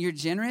promises when you're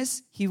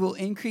generous, he will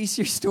increase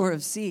your store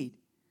of seed.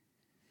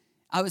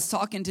 I was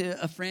talking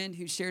to a friend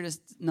who shared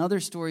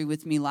another story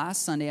with me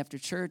last Sunday after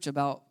church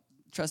about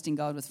trusting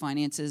God with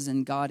finances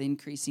and God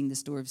increasing the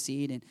store of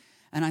seed.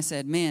 And I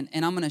said, man,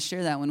 and I'm going to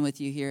share that one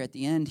with you here at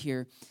the end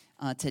here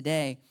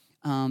today.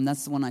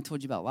 That's the one I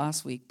told you about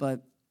last week. But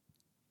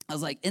I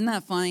was like, isn't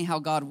that funny how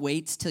God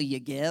waits till you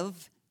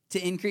give to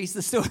increase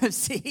the store of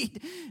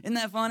seed? Isn't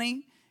that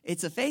funny?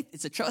 It's a faith,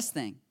 it's a trust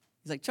thing.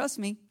 He's like, trust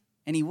me.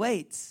 And he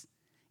waits.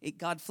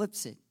 God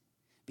flips it.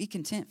 Be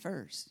content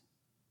first.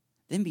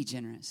 Then be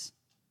generous.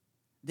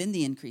 Then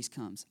the increase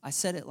comes. I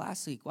said it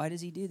last week. Why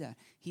does he do that?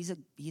 He's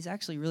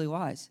actually really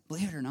wise.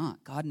 Believe it or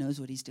not, God knows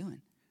what he's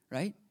doing,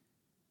 right?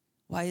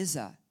 Why is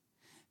that?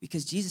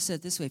 Because Jesus said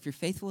it this way, if you're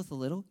faithful with a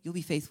little, you'll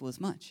be faithful with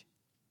much.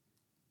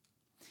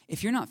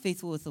 If you're not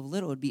faithful with a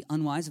little, it would be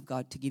unwise of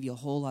God to give you a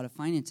whole lot of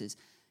finances.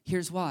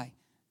 Here's why.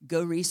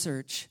 Go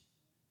research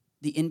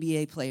the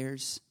NBA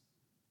players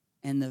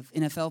and the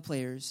NFL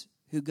players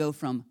who go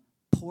from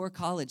poor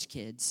college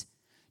kids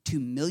to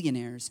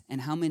millionaires,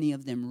 and how many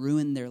of them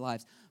ruin their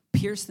lives,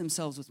 pierce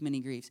themselves with many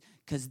griefs,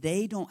 because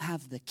they don't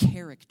have the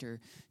character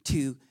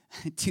to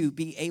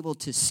be able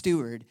to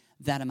steward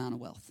that amount of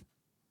wealth.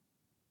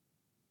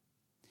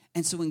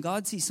 And so when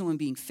God sees someone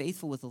being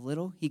faithful with a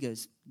little, he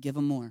goes, give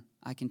them more.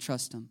 I can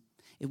trust them.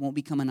 It won't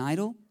become an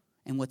idol,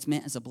 and what's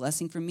meant as a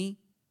blessing for me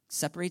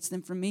separates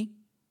them from me,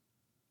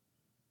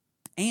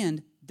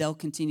 and they'll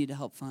continue to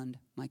help fund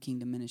my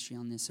kingdom ministry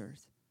on this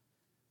earth.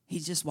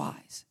 He's just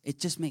wise.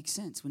 It just makes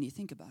sense when you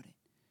think about it.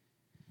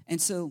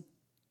 And so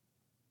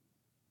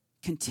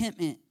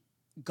contentment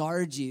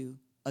guards you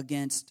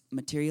against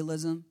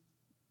materialism,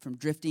 from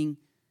drifting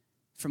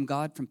from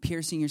God, from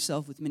piercing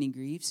yourself with many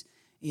griefs.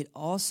 It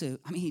also,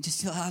 it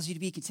just allows you to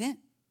be content.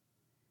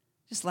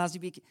 Just allows you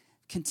to be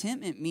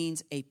contentment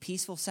means a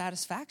peaceful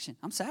satisfaction.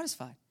 I'm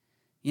satisfied.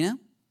 You know?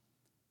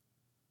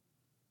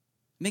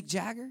 Mick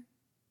Jagger,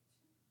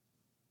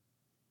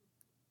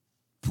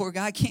 poor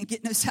guy can't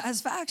get no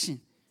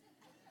satisfaction.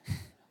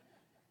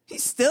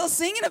 He's still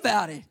singing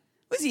about it.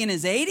 Was he in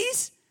his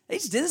 80s? They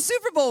just did the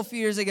Super Bowl a few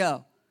years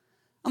ago.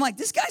 I'm like,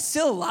 this guy's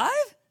still alive?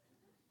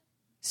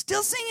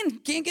 Still singing,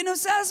 can't get no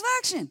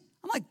satisfaction.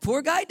 I'm like,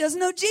 poor guy doesn't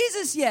know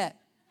Jesus yet.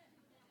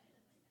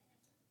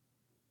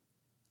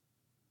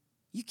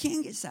 You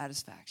can get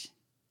satisfaction.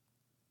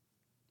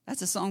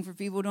 That's a song for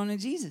people who don't know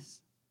Jesus.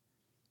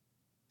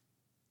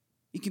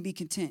 You can be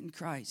content in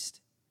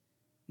Christ.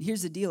 And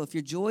here's the deal. If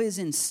your joy is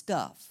in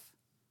stuff,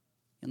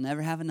 you'll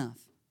never have enough.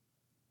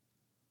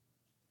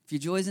 If your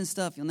joy is in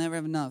stuff, you'll never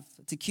have enough.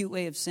 It's a cute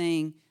way of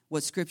saying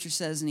what Scripture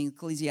says in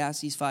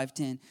Ecclesiastes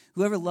 5:10.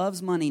 Whoever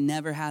loves money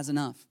never has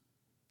enough.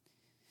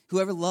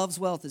 Whoever loves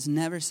wealth is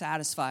never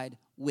satisfied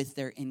with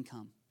their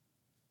income.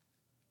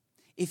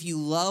 If you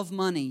love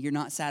money, you're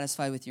not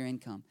satisfied with your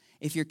income.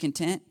 If you're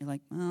content, you're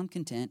like, well, I'm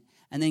content.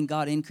 And then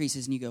God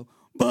increases and you go,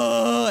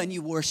 bah, and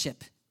you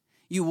worship.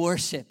 You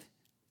worship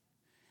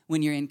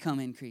when your income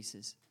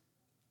increases.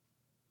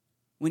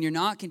 When you're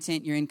not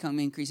content, your income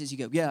increases. You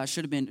go, yeah, I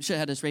should have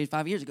had this raised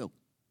 5 years ago.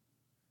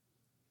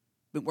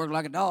 Been working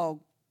like a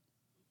dog.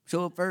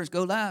 Show up first,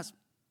 go last.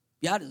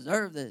 Yeah, I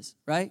deserve this,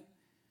 right?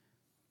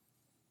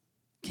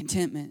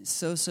 Contentment is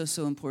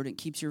so important.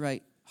 Keeps your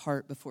right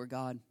heart before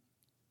God.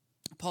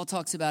 Paul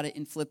talks about it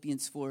in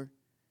Philippians 4.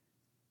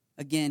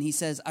 Again, he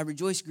says, I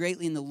rejoice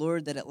greatly in the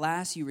Lord that at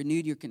last you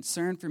renewed your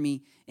concern for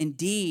me.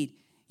 Indeed,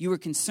 you were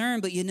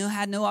concerned, but you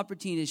had no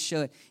opportunity to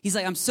show it. He's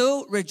like, I'm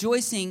so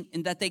rejoicing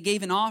in that they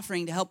gave an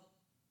offering to help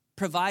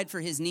provide for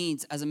his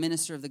needs as a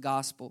minister of the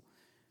gospel.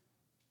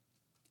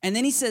 And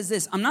then he says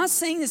this, I'm not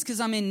saying this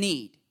because I'm in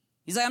need.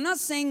 He's like, I'm not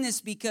saying this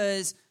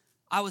because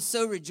I was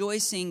so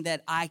rejoicing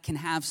that I can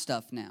have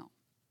stuff now.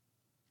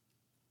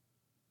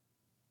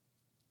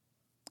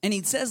 And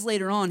he says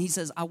later on, he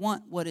says, I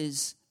want what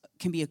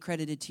can be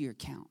accredited to your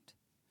account.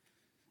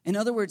 In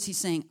other words, he's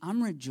saying,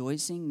 I'm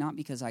rejoicing not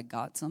because I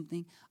got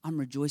something. I'm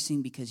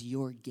rejoicing because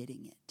you're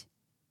getting it.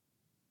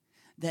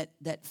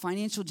 That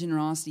financial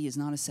generosity is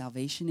not a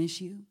salvation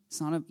issue.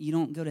 It's not you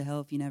don't go to hell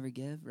if you never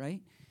give,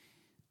 right?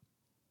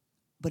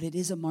 But it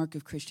is a mark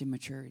of Christian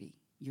maturity.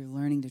 You're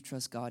learning to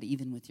trust God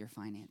even with your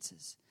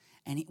finances.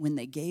 And when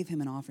they gave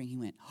him an offering, he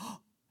went, oh,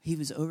 he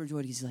was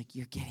overjoyed. He's like,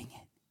 you're getting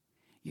it.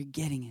 You're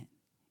getting it.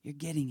 You're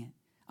getting it.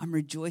 I'm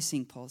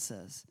rejoicing, Paul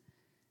says.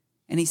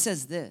 And he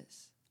says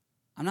this.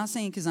 I'm not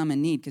saying because I'm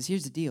in need, because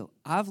here's the deal.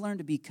 I've learned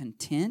to be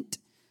content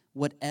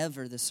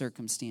whatever the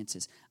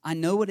circumstances. I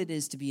know what it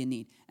is to be in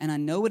need, and I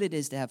know what it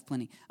is to have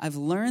plenty. I've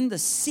learned the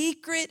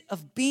secret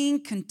of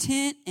being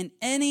content in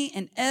any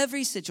and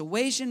every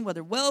situation,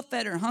 whether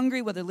well-fed or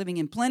hungry, whether living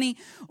in plenty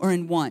or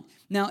in want.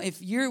 Now,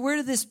 if we're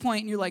to this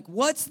point and you're like,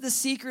 what's the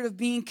secret of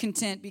being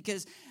content?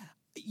 Because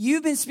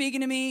you've been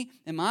speaking to me,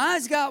 and my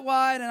eyes got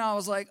wide, and I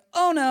was like,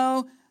 oh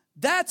no,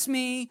 that's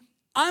me.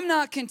 I'm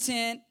not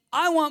content.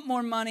 I want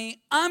more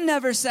money. I'm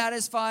never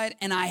satisfied,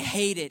 and I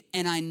hate it,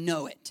 and I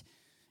know it.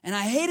 And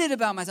I hate it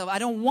about myself. I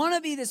don't want to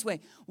be this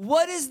way.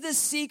 What is the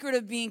secret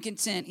of being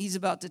content? He's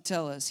about to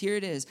tell us. Here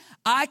it is.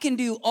 I can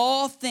do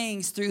all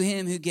things through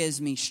him who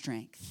gives me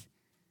strength.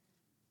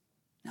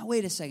 Now,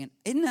 wait a second.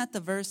 Isn't that the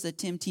verse that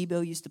Tim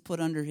Tebow used to put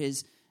under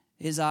his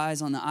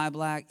eyes on the eye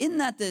black? Isn't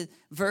that the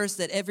verse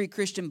that every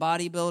Christian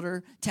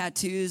bodybuilder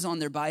tattoos on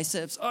their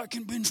biceps? I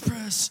can bench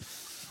press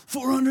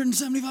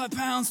 475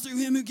 pounds through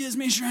him who gives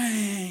me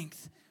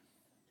strength.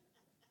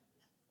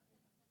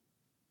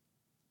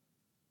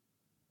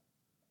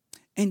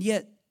 And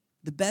yet,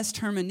 the best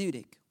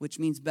hermeneutic, which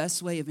means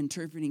best way of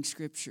interpreting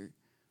Scripture,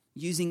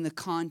 using the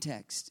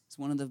context, is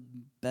one of the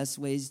best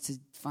ways to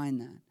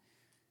find that.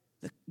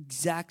 The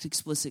exact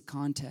explicit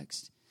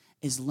context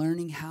is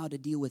learning how to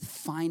deal with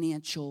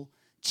financial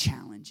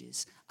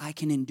challenges. I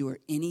can endure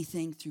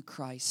anything through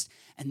Christ,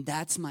 and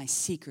that's my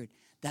secret.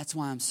 That's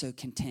why I'm so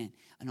content.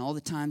 And all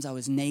the times I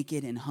was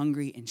naked and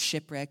hungry and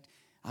shipwrecked,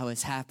 I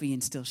was happy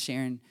and still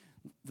sharing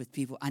with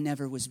people. I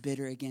never was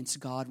bitter against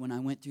God when I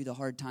went through the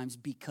hard times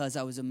because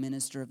I was a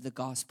minister of the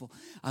gospel.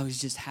 I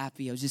was just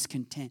happy. I was just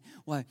content.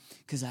 Why?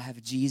 Because I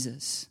have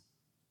Jesus.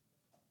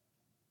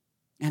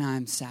 And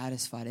I'm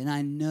satisfied. And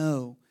I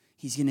know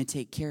he's going to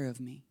take care of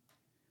me.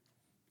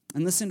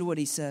 And listen to what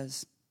he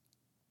says.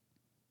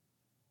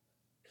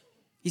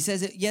 He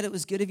says, yet it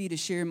was good of you to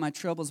share in my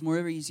troubles.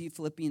 Moreover, as you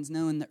Philippians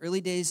know, in the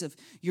early days of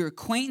your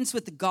acquaintance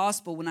with the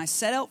gospel, when I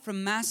set out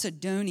from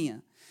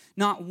Macedonia,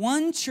 not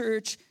one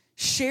church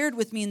shared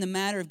with me in the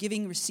matter of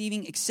giving and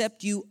receiving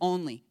except you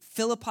only.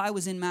 Philippi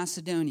was in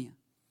Macedonia,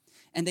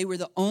 and they were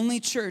the only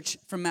church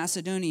from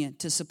Macedonia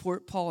to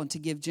support Paul and to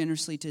give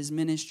generously to his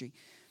ministry.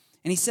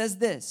 And he says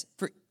this,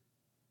 for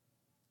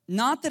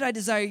Not that I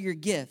desire your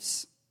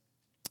gifts.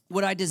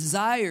 What I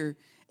desire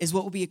is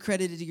what will be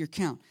accredited to your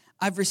account.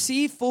 I've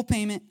received full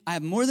payment. I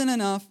have more than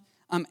enough.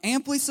 I'm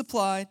amply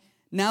supplied.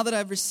 Now that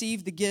I've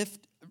received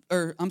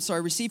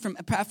received from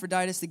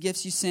Epaphroditus the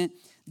gifts you sent,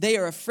 they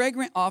are a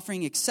fragrant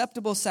offering,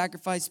 acceptable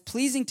sacrifice,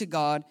 pleasing to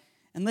God.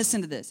 And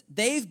listen to this.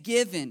 They've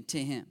given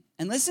to him.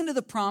 And listen to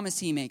the promise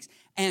he makes.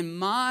 And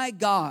my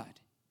God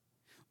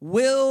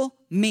will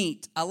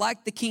meet. I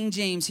like the King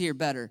James here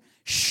better.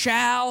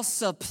 Shall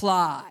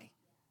supply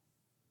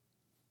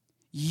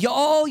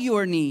all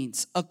your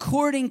needs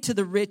according to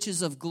the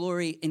riches of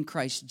glory in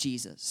Christ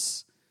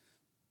Jesus.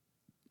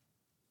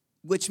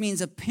 Which means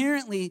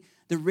apparently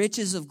the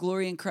riches of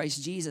glory in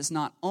Christ Jesus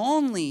not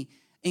only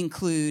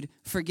include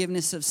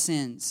forgiveness of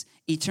sins,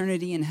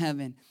 eternity in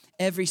heaven,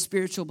 every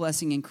spiritual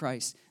blessing in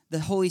Christ, the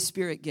Holy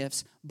Spirit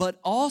gifts, but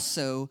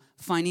also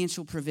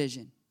financial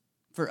provision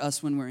for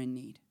us when we're in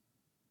need.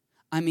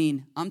 I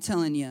mean, I'm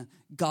telling you,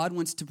 God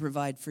wants to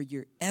provide for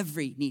your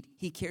every need.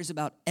 He cares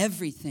about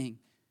everything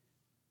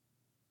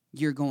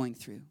you're going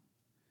through.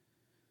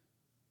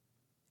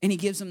 And he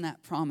gives them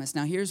that promise.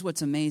 Now, here's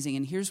what's amazing,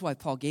 and here's why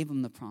Paul gave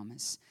them the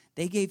promise.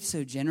 They gave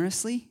so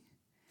generously.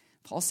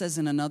 Paul says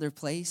in another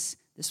place,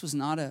 this was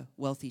not a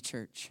wealthy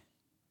church.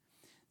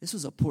 This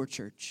was a poor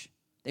church.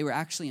 They were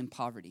actually in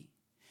poverty.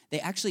 They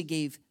actually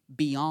gave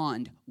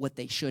beyond what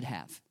they should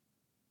have.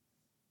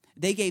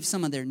 They gave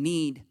some of their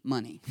need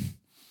money.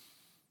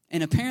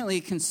 And apparently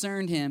it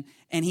concerned him,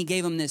 and he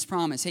gave them this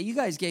promise. Hey, you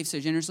guys gave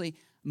so generously.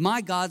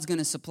 My God's going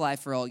to supply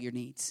for all your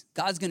needs.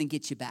 God's going to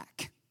get you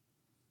back.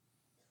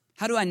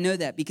 How do I know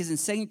that? Because in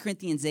 2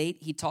 Corinthians 8,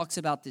 he talks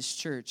about this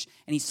church,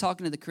 and he's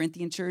talking to the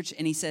Corinthian church,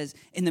 and he says,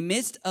 in the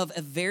midst of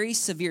a very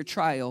severe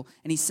trial,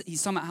 and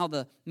he's talking about how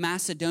the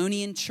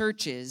Macedonian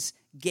churches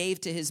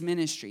gave to his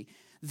ministry.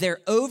 Their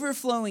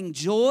overflowing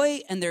joy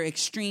and their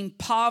extreme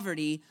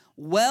poverty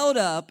welled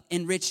up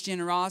in rich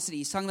generosity.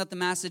 He's talking about the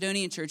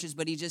Macedonian churches,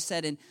 but he just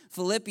said in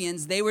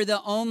Philippians, they were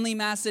the only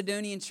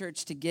Macedonian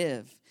church to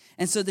give.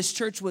 And so this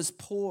church was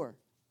poor.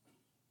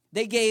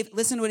 They gave,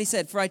 listen to what he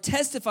said, for I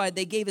testified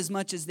they gave as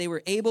much as they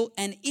were able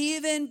and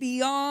even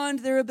beyond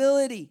their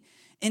ability.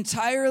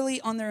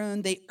 Entirely on their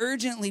own, they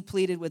urgently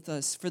pleaded with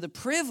us for the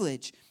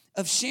privilege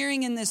of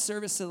sharing in this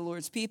service to the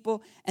Lord's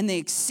people, and they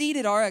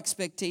exceeded our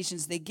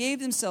expectations. They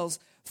gave themselves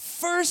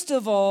first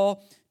of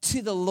all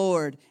to the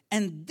Lord,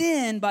 and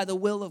then by the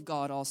will of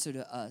God also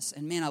to us.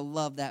 And man, I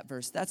love that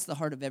verse. That's the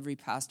heart of every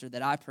pastor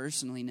that I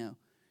personally know.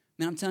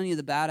 Man, I'm telling you,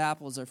 the bad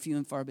apples are few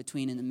and far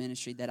between in the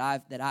ministry that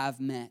I've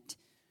met.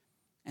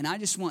 And I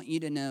just want you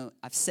to know,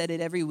 I've said it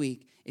every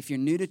week, if you're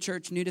new to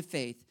church, new to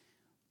faith,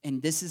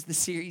 and this is the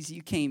series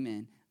you came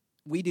in,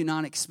 we do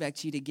not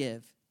expect you to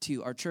give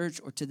to our church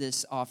or to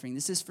this offering.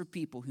 This is for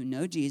people who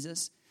know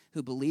Jesus,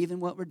 who believe in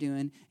what we're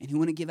doing, and who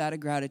want to give out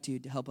of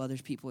gratitude to help other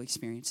people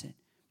experience it.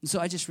 And so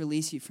I just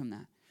release you from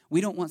that. We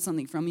don't want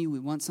something from you. We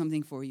want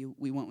something for you.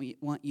 We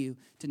want you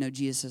to know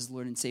Jesus as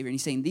Lord and Savior. And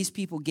he's saying these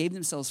people gave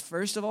themselves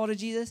first of all to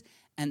Jesus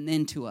and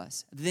then to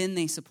us. Then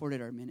they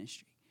supported our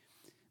ministry.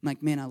 I'm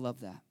like, man, I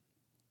love that.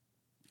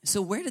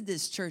 So where did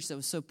this church that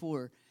was so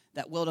poor,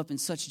 that welled up in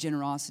such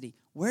generosity,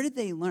 where did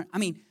they learn? I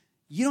mean,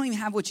 you don't even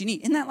have what you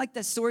need. Isn't that like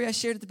that story I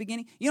shared at the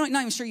beginning? You're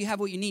not even sure you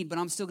have what you need, but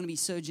I'm still going to be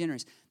so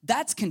generous.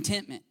 That's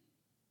contentment.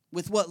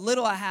 With what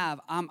little I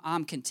have,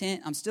 I'm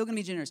content. I'm still going to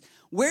be generous.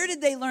 Where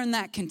did they learn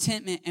that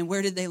contentment, and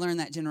where did they learn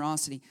that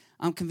generosity?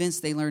 I'm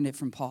convinced they learned it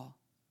from Paul,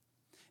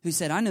 who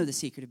said, I know the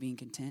secret of being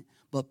content,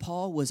 but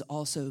Paul was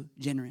also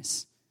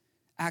generous.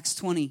 Acts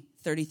 20,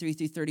 33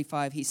 through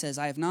 35, he says,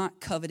 I have not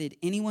coveted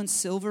anyone's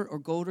silver or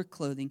gold or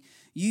clothing.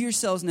 You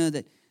yourselves know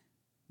that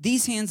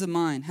these hands of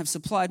mine have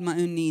supplied my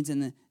own needs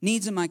and the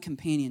needs of my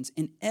companions.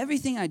 In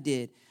everything I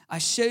did, I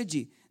showed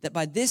you that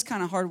by this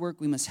kind of hard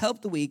work we must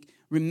help the weak,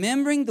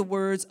 remembering the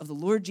words of the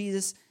Lord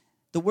Jesus.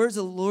 The words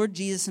of the Lord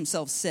Jesus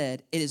himself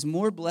said, it is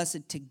more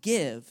blessed to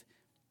give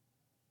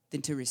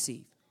than to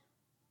receive.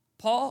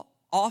 Paul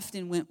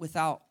often went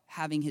without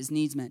having his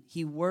needs met.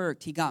 He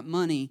worked, he got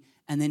money,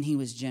 and then he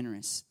was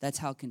generous. That's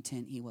how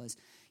content he was.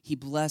 He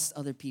blessed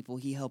other people.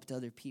 He helped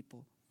other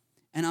people.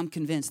 And I'm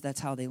convinced that's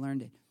how they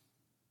learned it.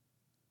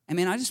 I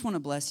mean, I just want to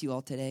bless you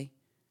all today.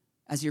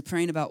 As you're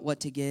praying about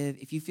what to give,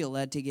 if you feel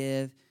led to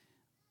give,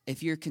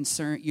 if you're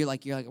concerned, you're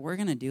like, we're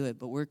going to do it,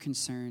 but we're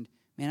concerned.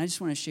 Man, I just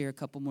want to share a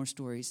couple more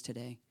stories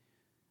today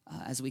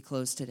as we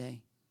close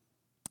today.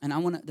 And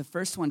the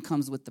first one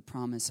comes with the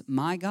promise,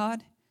 my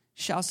God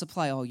shall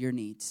supply all your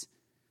needs.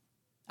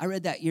 I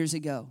read that years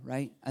ago,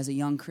 right, as a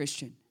young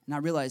Christian. And I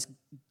realized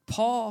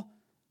Paul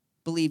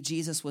believed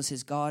Jesus was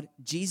his God.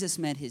 Jesus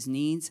met his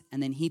needs,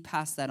 and then he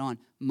passed that on.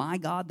 My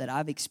God that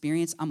I've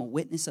experienced, I'm a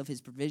witness of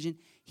his provision.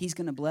 He's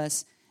going to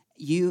bless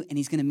you, and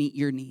he's going to meet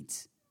your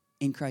needs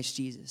in Christ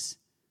Jesus.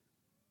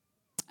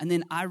 And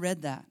then I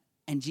read that,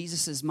 and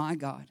Jesus is my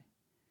God.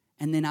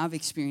 And then I've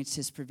experienced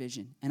his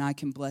provision, and I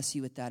can bless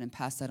you with that and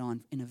pass that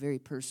on in a very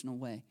personal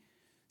way.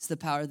 It's the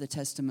power of the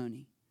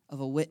testimony of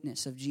a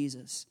witness of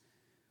Jesus.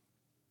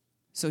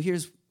 So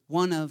here's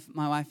one of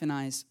my wife and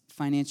I's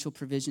financial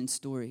provision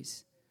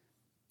stories.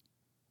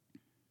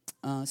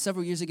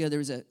 Several years ago, there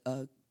was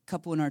a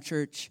couple in our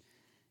church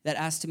that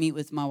asked to meet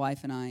with my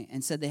wife and I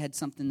and said they had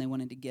something they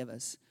wanted to give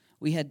us.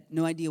 We had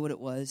no idea what it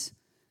was,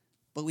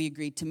 but we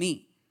agreed to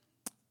meet.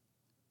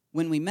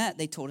 When we met,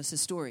 they told us a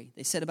story.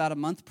 They said about a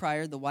month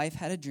prior, the wife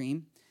had a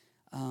dream,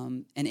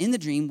 and in the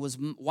dream was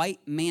white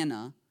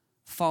manna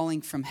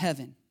falling from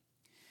heaven.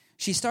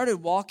 She started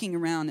walking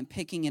around and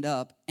picking it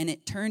up, and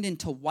it turned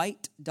into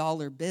white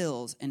dollar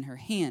bills in her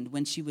hand.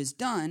 When she was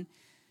done,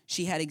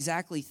 she had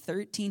exactly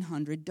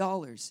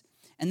 $1,300.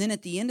 And then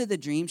at the end of the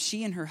dream,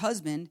 she and her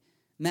husband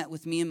met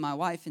with me and my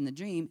wife in the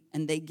dream,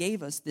 and they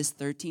gave us this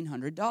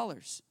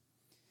 $1,300.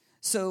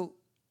 So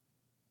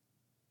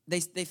they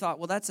thought,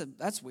 well,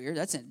 that's weird.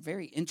 That's a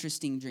very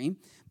interesting dream.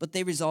 But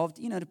they resolved,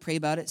 to pray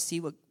about it, see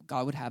what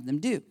God would have them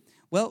do.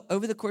 Well,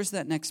 over the course of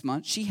that next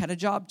month, she had a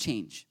job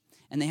change.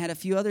 And they had a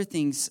few other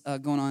things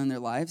going on in their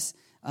lives.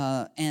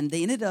 And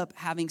they ended up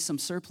having some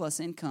surplus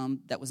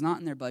income that was not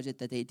in their budget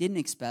that they didn't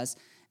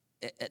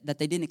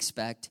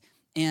expect.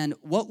 And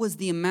what was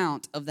the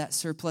amount of that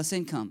surplus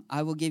income?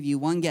 I will give you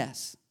one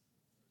guess.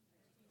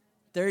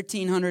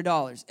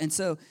 $1,300. And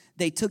so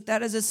they took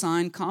that as a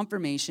sign,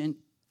 confirmation.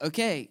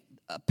 Okay,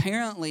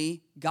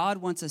 apparently God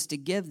wants us to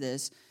give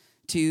this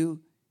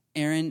to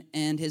Aaron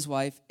and his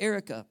wife,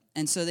 Erica.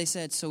 And so they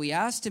said, so we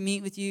asked to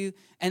meet with you.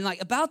 And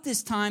about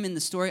this time in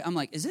the story, I'm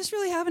like, is this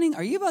really happening?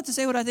 Are you about to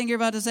say what I think you're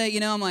about to say?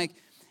 I'm like,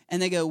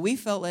 and they go, we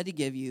felt led to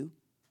give you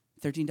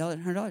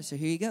 $1,300. So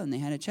here you go. And they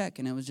had a check.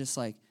 And it was just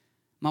like,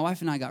 my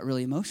wife and I got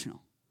really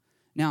emotional.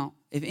 Now,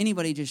 if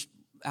anybody just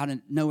out of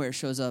nowhere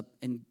shows up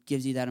and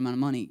gives you that amount of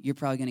money, you're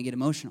probably going to get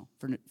emotional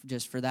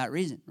for that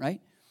reason,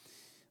 right?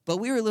 But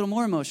we were a little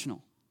more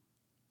emotional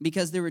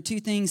because there were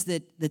two things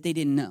that they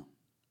didn't know.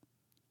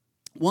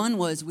 One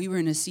was we were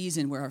in a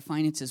season where our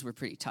finances were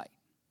pretty tight.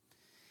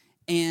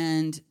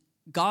 And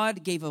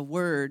God gave a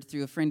word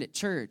through a friend at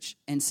church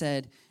and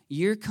said,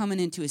 you're coming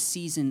into a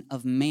season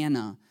of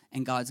manna,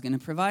 and God's going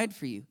to provide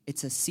for you.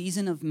 It's a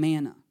season of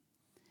manna.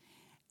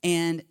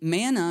 And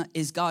manna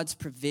is God's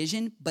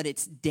provision, but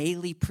it's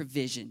daily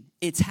provision.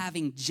 It's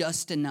having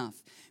just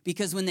enough.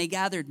 Because when they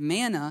gathered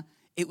manna,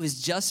 it was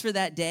just for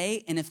that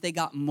day, and if they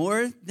got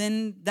more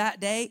than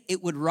that day,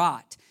 it would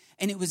rot.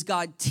 And it was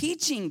God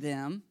teaching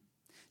them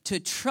to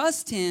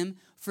trust him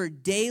for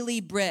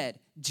daily bread,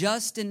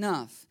 just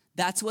enough.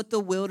 That's what the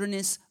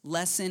wilderness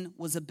lesson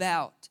was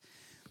about.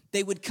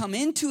 They would come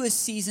into a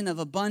season of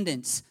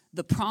abundance,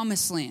 the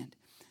promised land.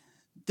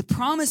 The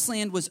promised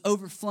land was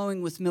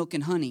overflowing with milk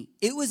and honey.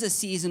 It was a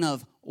season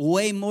of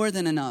way more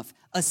than enough,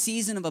 a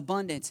season of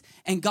abundance.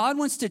 And God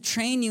wants to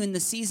train you in the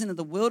season of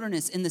the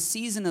wilderness, in the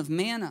season of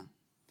manna,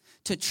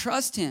 to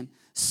trust him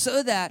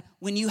so that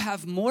when you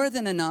have more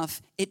than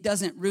enough, it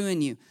doesn't ruin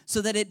you,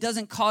 so that it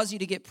doesn't cause you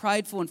to get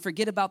prideful and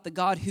forget about the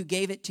God who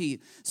gave it to you,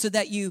 so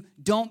that you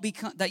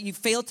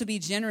fail to be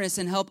generous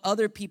and help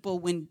other people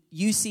when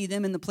you see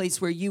them in the place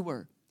where you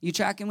were. You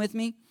tracking with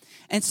me?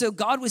 And so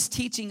God was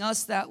teaching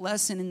us that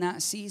lesson in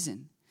that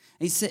season.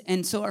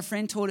 And so our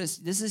friend told us,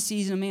 this is a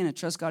season of manna.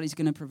 Trust God, he's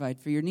going to provide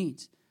for your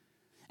needs.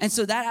 And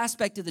so that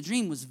aspect of the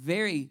dream was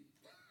very,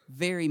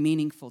 very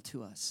meaningful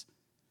to us.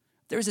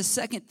 There was a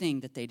second thing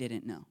that they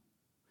didn't know.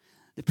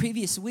 The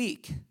previous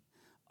week,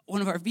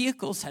 one of our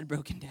vehicles had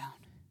broken down.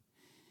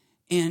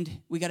 And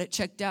we got it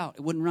checked out.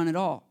 It wouldn't run at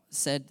all.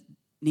 Said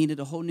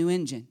needed a whole new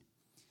engine.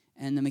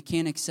 And the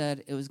mechanic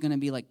said it was going to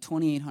be like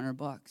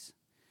 $2,800.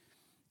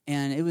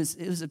 And it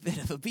was a bit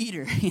of a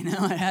beater,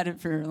 I had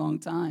it for a long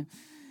time.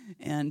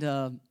 And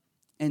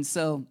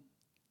so,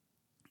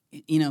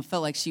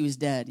 felt like she was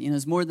dead. It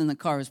was more than the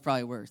car was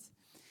probably worth.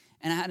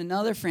 And I had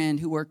another friend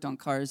who worked on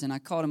cars, and I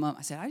called him up.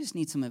 I said, I just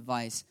need some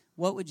advice.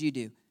 What would you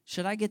do?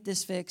 Should I get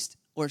this fixed,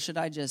 or should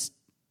I just,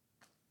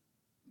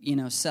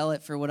 sell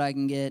it for what I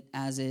can get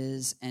as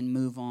is and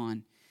move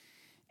on?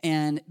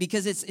 And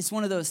because it's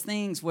one of those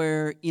things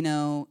where,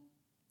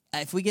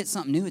 if we get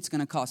something new, it's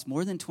going to cost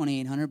more than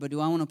 $2,800. But do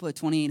I want to put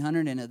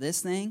 $2,800 into this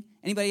thing?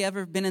 Anybody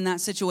ever been in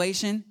that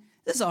situation?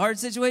 This is a hard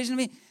situation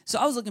to be. So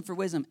I was looking for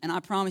wisdom, and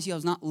I promise you, I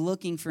was not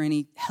looking for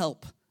any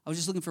help. I was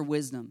just looking for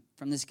wisdom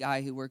from this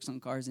guy who works on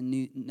cars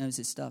and knows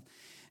his stuff.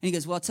 And he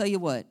goes, well, I'll tell you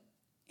what.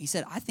 He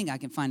said, I think I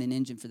can find an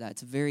engine for that.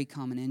 It's a very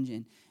common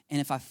engine. And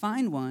if I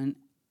find one,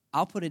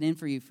 I'll put it in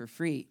for you for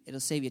free.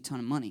 It'll save you a ton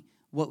of money.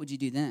 What would you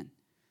do then?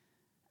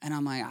 And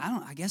I'm like,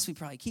 I guess we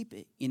probably keep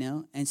it,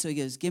 And so he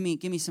goes, give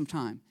me some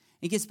time.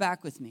 He gets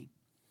back with me.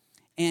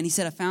 And he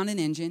said, I found an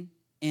engine,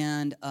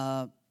 and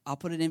I'll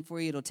put it in for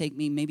you. It'll take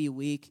me maybe a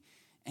week.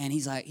 And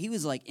he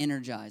was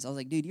energized. I was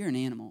like, dude, you're an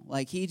animal.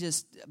 He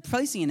just,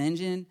 placing an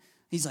engine,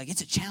 he's like,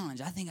 it's a challenge.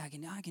 I think I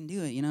can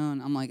do it,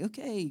 And I'm like,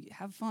 okay,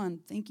 have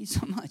fun. Thank you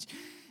so much.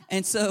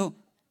 And so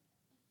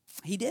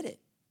he did it.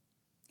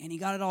 And he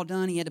got it all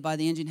done. He had to buy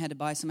the engine, had to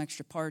buy some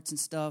extra parts and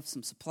stuff,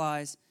 some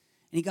supplies.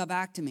 And he got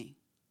back to me.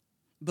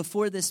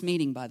 Before this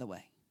meeting, by the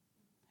way.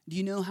 Do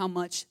you know how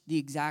much the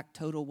exact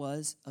total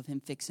was of him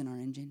fixing our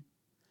engine?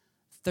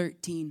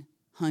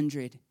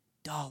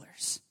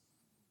 $1,300.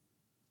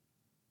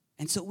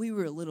 And so we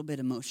were a little bit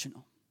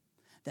emotional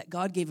that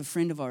God gave a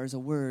friend of ours a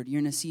word. You're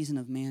in a season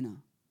of manna.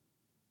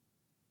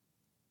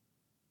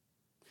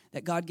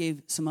 that God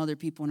gave some other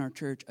people in our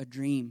church a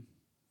dream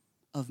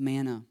of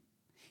manna.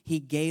 He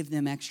gave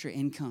them extra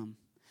income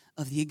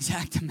of the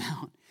exact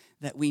amount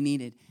that we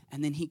needed.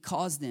 And then he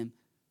caused them,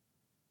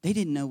 they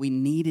didn't know we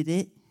needed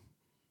it.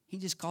 He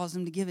just caused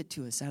them to give it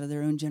to us out of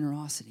their own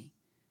generosity.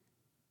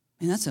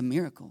 And that's a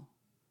miracle.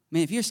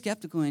 Man, if you're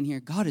skeptical in here,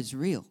 God is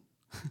real.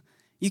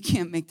 You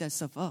can't make that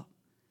stuff up.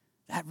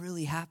 That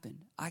really happened.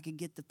 I could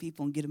get the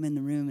people and get them in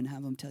the room and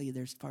have them tell you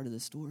there's part of the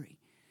story.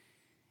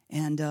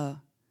 And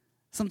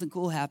something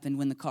cool happened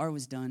when the car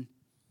was done.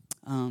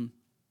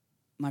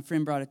 My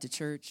friend brought it to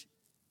church,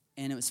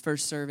 and it was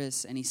first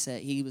service, and he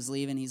said, he was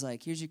leaving. He's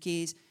like, here's your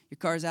keys. Your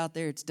car's out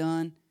there. It's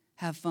done.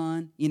 Have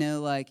fun.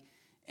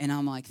 And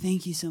I'm like,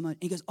 thank you so much.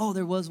 He goes, oh,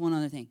 there was one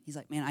other thing. He's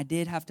like, man, I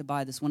did have to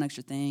buy this one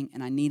extra thing,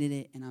 and I needed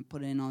it, and I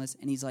put it in all this.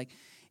 And he's like,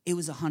 it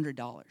was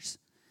 $100.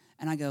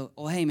 And I go,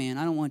 oh, hey, man,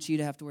 I don't want you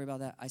to have to worry about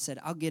that. I said,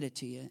 I'll get it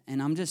to you.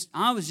 And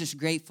I was just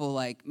grateful,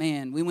 like,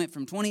 man, we went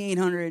from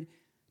 $2,800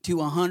 to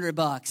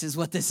 $100 is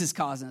what this is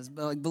causing us.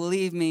 But like,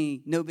 believe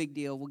me, no big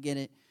deal. We'll get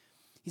it.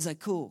 He's like,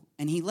 cool.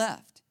 And he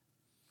left.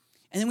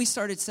 And then we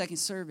started second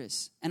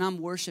service, and I'm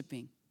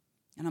worshiping,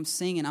 and I'm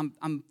singing.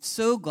 I'm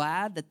so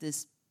glad that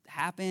this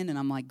happened, and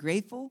I'm like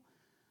grateful.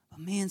 But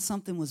man,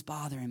 something was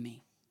bothering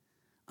me.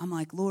 I'm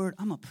like, Lord,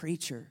 I'm a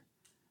preacher,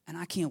 and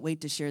I can't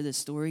wait to share this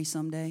story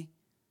someday.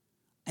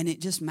 And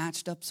it just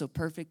matched up so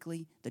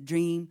perfectly. The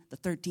dream, the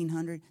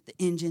 1,300, the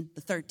engine,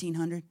 the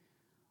 1,300.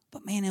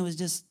 But man, it was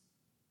just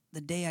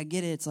the day I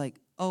get it, it's like,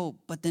 oh,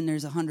 but then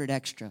there's 100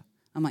 extra.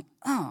 I'm like,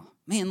 oh,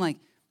 man, like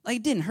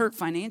it didn't hurt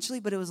financially,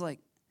 but it was like,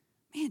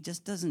 man, it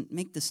just doesn't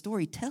make the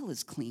story tell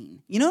as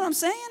clean. You know what I'm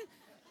saying?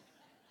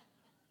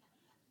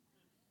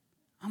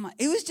 I'm like,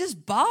 it was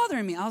just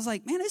bothering me. I was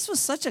like, man, this was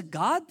such a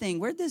God thing.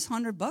 Where'd this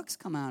 $100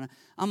 come out of?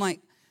 I'm like,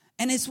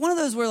 and it's one of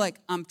those where like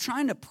I'm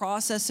trying to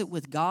process it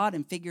with God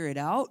and figure it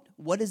out.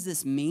 What does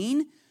this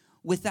mean?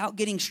 Without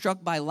getting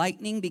struck by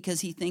lightning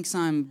because he thinks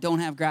I don't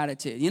have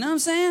gratitude. You know what I'm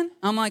saying?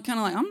 I'm like kind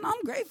of like,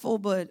 I'm grateful,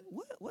 but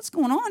what's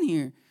going on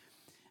here?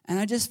 And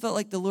I just felt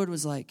like the Lord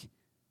was like,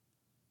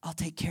 I'll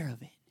take care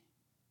of it.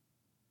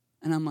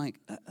 And I'm like,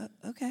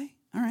 okay,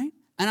 all right.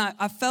 And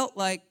I felt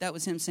like that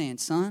was him saying,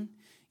 son,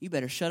 you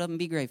better shut up and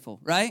be grateful,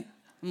 right?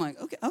 I'm like,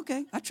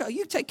 okay, I try.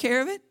 You take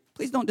care of it.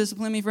 Please don't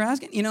discipline me for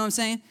asking. You know what I'm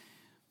saying?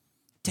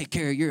 Take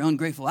care of your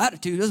ungrateful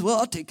attitude as well.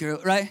 I'll take care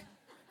of it, right?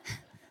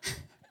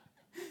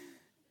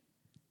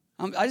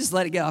 I just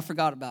let it go. I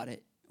forgot about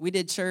it. We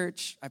did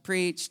church. I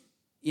preached,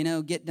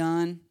 get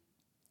done.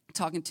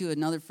 Talking to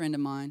another friend of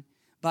mine.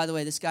 By the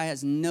way, this guy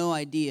has no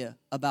idea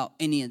about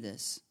any of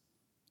this.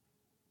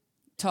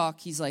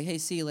 He's like, hey,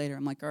 see you later.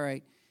 I'm like, all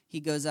right. He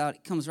goes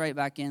out, comes right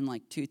back in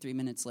like 2-3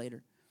 minutes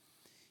later.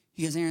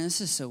 He goes, Aaron,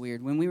 this is so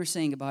weird. When we were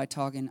saying goodbye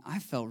talking, I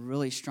felt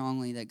really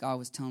strongly that God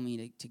was telling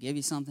me to give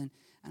you something.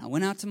 And I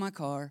went out to my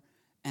car,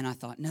 and I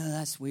thought, no,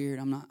 that's weird.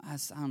 I'm not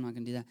going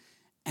to do that.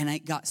 And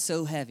it got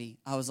so heavy.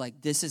 I was like,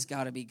 this has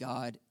got to be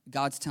God.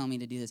 God's telling me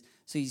to do this.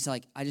 So he's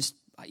like,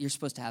 you're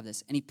supposed to have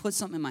this. And he put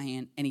something in my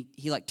hand, and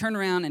he like turned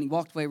around, and he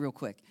walked away real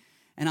quick.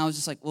 And I was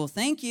just like, well,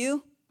 thank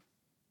you.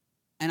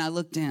 And I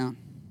looked down.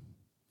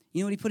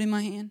 You know what he put in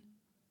my hand?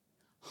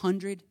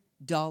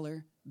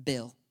 $100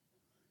 bill.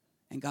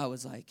 And God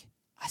was like,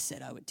 I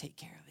said I would take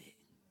care of it.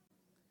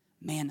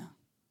 Manna.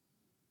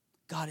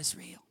 God is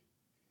real.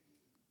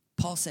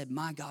 Paul said,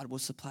 my God will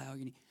supply all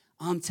your needs.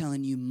 I'm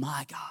telling you,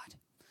 my God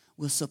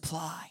will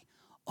supply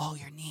all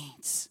your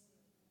needs.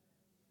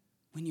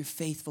 When you're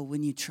faithful,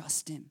 when you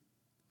trust him,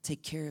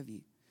 take care of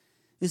you.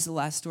 This is the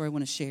last story I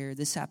want to share.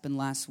 This happened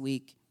last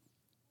week.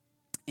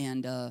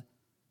 And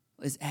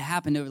it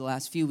happened over the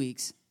last few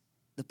weeks.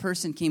 The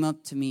person came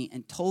up to me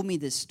and told me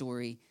this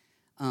story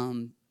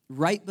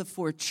right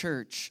before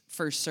church,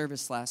 first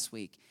service last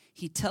week.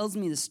 He tells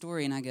me the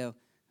story, and I go,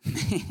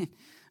 man,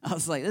 I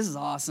was like, this is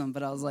awesome.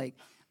 But I was like,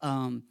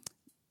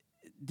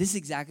 this is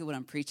exactly what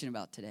I'm preaching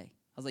about today.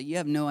 I was like, you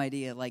have no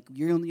idea. Like,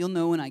 you'll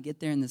know when I get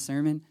there in the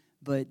sermon,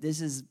 but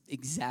this is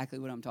exactly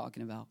what I'm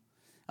talking about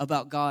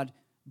God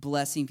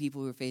blessing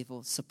people who are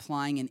faithful,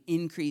 supplying and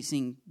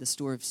increasing the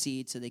store of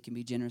seed so they can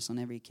be generous on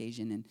every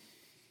occasion.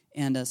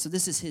 And so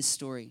this is his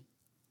story.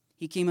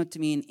 He came up to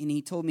me, and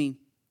he told me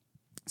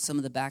some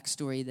of the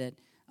backstory that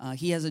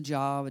he has a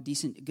job,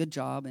 good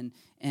job,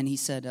 and he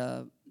said,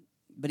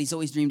 but he's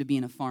always dreamed of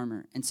being a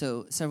farmer. And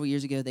so several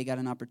years ago, they got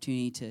an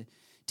opportunity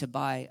to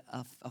buy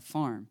a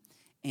farm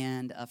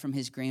and from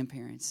his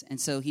grandparents. And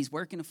so he's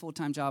working a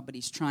full-time job, but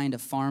he's trying to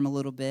farm a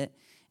little bit.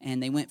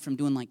 And they went from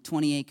doing like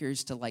 20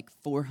 acres to like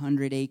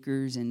 400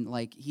 acres. And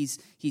like he's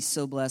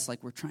so blessed.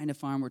 Like, we're trying to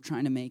farm, we're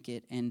trying to make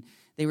it. And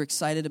they were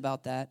excited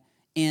about that.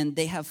 And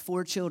they have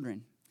 4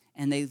 children.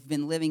 And they've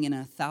been living in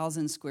a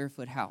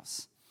 1,000-square-foot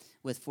house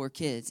with 4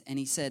 kids. And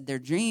he said their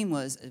dream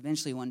was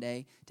eventually one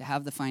day to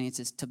have the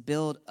finances to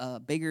build a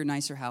bigger,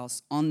 nicer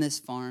house on this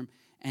farm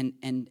and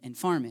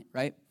farm it,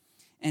 right?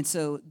 And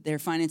so their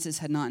finances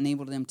had not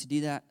enabled them to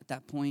do that at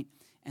that point.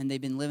 And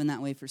they've been living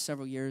that way for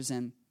several years.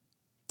 And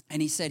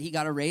he said he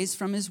got a raise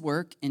from his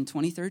work in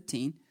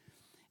 2013.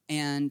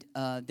 And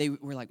they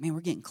were like, man,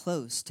 we're getting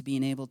close to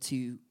being able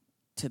to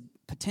to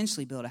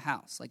potentially build a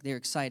house. Like, they're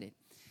excited.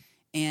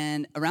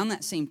 And around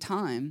that same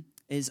time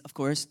is, of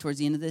course, towards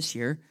the end of this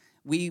year,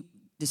 we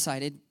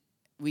started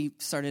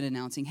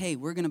announcing, hey,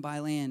 we're going to buy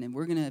land, and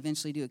we're going to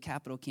eventually do a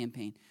capital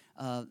campaign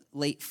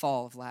late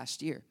fall of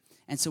last year.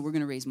 And so we're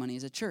going to raise money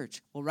as a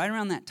church. Well, right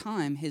around that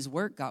time, his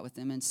work got with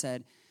him and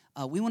said,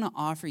 we want to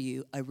offer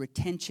you a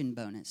retention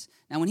bonus.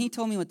 Now, when he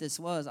told me what this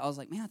was, I was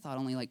like, man, I thought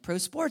only like pro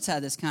sports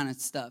had this kind of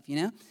stuff, you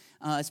know?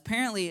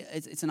 Apparently,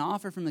 it's an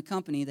offer from the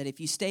company that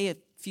if you stay a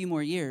few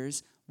more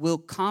years, will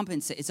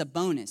compensate. It's a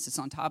bonus. It's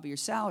on top of your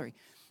salary.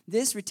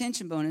 This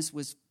retention bonus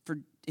was for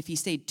if he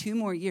stayed 2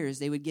 more years,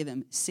 they would give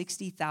him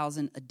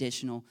 $60,000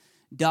 additional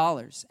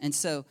dollars. And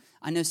so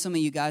I know some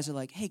of you guys are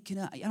like, hey,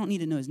 I don't need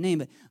to know his name,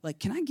 but like,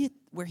 can I get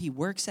where he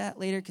works at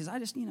later? Because I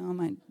just, I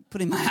might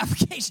put in my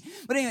application.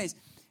 But anyways,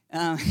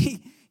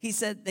 he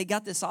said they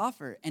got this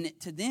offer, and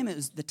to them, it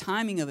was the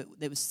timing of it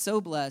that was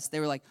so blessed. They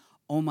were like,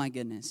 oh my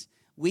goodness,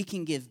 we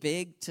can give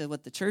big to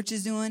what the church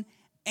is doing,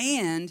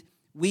 and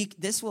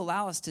this will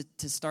allow us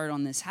to start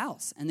on this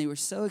house. And they were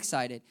so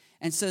excited.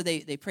 And so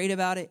they prayed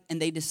about it,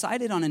 and they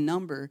decided on a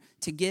number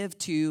to give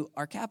to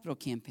our capital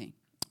campaign,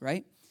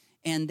 right?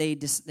 And they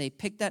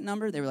picked that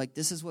number. They were like,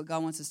 this is what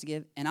God wants us to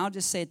give. And I'll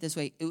just say it this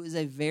way. It was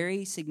a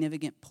very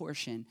significant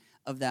portion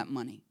of that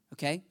money,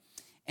 okay?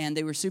 And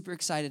they were super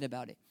excited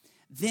about it.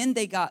 Then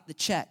they got the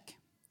check,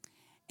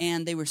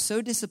 and they were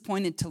so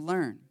disappointed to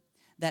learn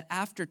that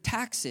after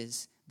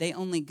taxes, they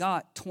only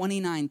got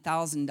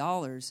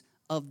 $29,000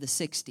 of the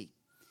 60.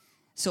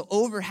 So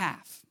over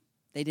half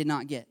they did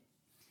not get.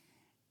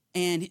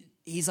 And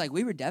he's like,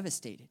 we were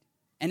devastated.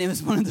 And it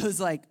was one of those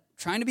like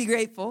trying to be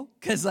grateful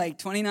because like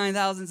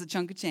 29,000 is a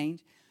chunk of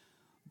change.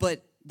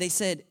 But they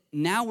said,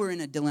 now we're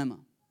in a dilemma.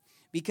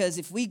 Because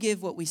if we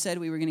give what we said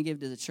we were going to give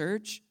to the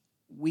church,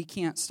 we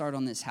can't start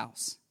on this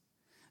house.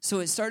 So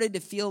it started to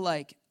feel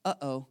like,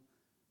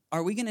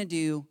 are we going to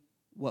do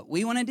what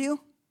we want to do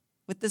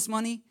with this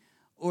money?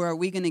 Or are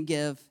we going to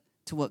give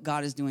to what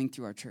God is doing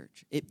through our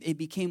church? It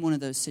became one of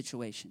those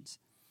situations.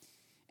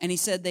 And he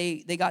said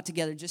they got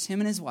together, just him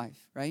and his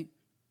wife, right?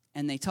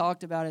 And they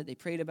talked about it, they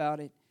prayed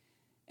about it,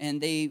 and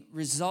they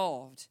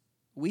resolved,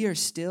 we are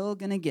still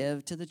going to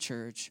give to the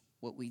church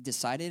what we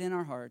decided in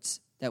our hearts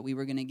that we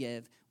were going to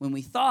give when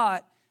we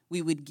thought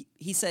we would,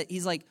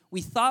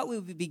 we thought we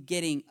would be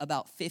getting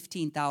about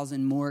 $15,000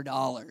 more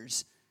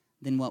dollars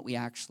than what we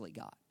actually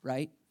got,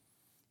 right?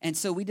 And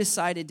so we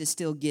decided to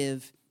still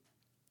give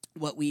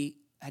what we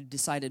had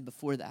decided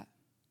before that.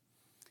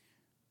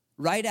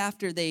 Right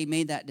after they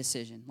made that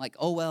decision, like,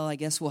 oh, well, I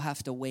guess we'll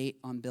have to wait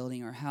on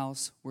building our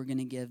house. We're going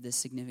to give this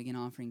significant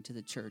offering to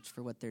the church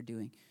for what they're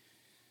doing.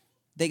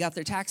 They got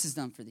their taxes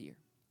done for the year.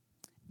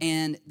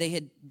 And they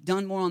had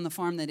done more on the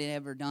farm than they'd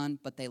ever done,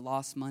 but they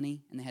lost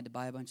money, and they had to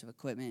buy a bunch of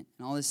equipment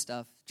and all this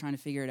stuff, trying to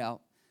figure it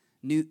out.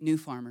 New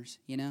farmers,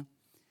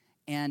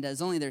 And it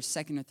was only their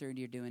second or third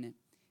year doing it.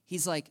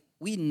 He's like,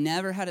 we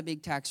never had a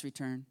big tax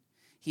return.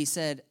 He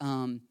said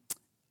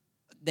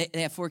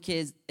they have 4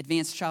 kids,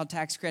 advanced child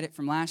tax credit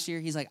from last year.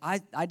 He's like, I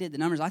did the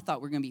numbers. I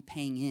thought we were going to be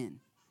paying in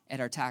at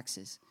our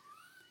taxes.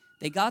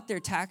 They got their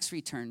tax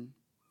return,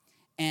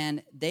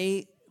 and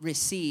they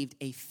received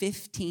a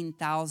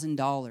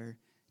 $15,000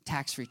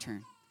 tax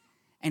return.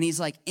 And he's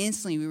like,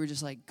 instantly, we were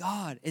just like,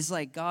 God. It's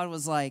like God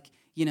was like,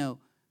 the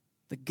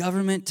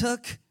government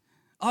took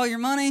all your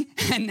money,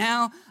 and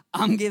now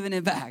I'm giving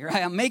it back,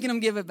 right? I'm making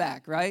them give it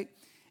back, right?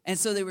 And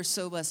so they were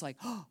so blessed, like,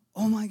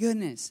 oh my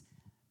goodness.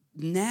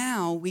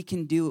 Now we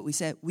can do what we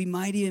said. We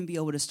might even be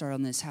able to start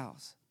on this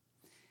house.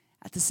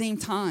 At the same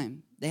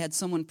time, they had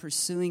someone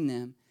pursuing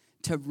them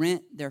to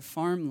rent their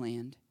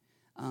farmland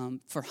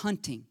for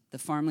hunting, the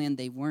farmland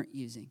they weren't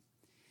using.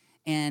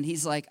 And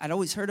he's like, I'd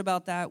always heard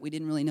about that. We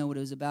didn't really know what it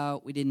was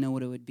about. We didn't know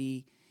what it would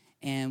be.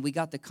 And we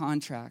got the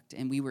contract,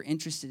 and we were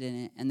interested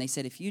in it. And they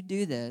said, if you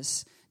do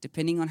this,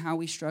 depending on how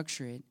we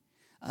structure it,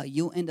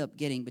 you'll end up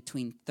getting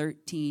between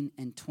 $13,000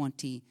 and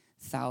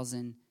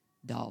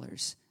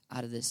 $20,000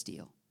 out of this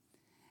deal.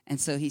 And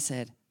so he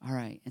said, all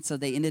right. And so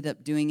they ended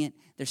up doing it.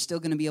 They're still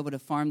going to be able to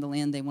farm the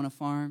land they want to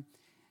farm.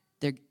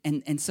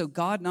 And so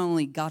God not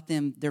only got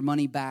them their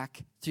money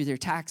back through their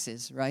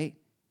taxes, right?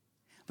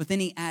 But then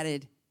he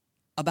added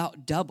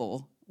about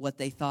double what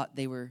they thought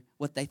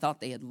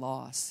they had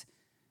lost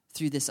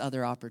through this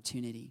other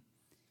opportunity.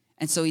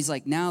 And so he's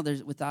like, now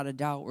there's without a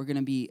doubt we're going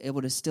to be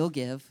able to still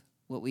give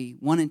what we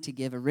wanted to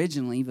give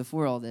originally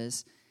before all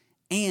this,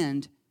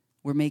 and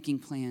we're making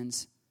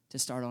plans to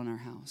start on our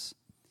house.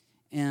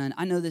 And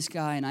I know this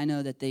guy, and I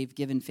know that they've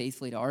given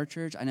faithfully to our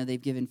church. I know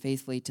they've given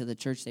faithfully to the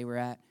church they were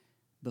at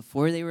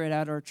before they were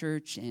at our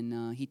church,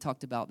 and he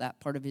talked about that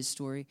part of his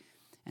story.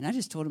 And I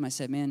just told him, I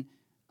said, man,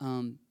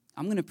 I'm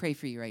going to pray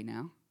for you right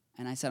now.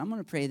 And I said, I'm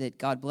going to pray that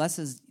God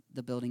blesses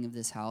the building of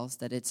this house,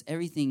 that it's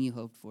everything you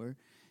hoped for.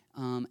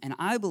 And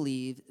I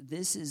believe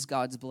this is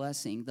God's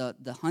blessing.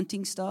 The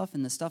hunting stuff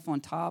and the stuff on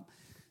top,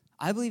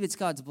 I believe it's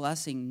God's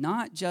blessing,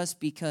 not just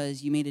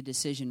because you made a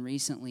decision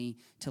recently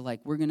to like,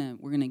 we're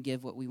gonna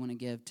give what we want to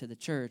give to the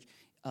church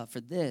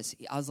for this.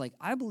 I was like,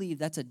 I believe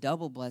that's a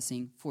double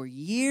blessing for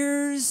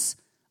years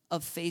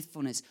of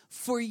faithfulness,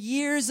 for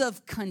years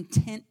of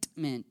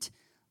contentment,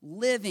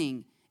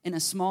 living in a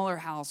smaller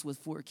house with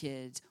 4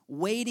 kids,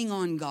 waiting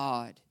on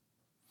God,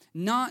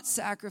 not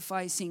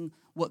sacrificing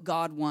what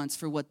God wants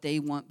for what they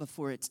want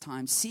before it's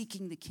time,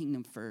 seeking the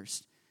kingdom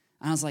first.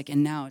 And I was like,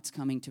 and now it's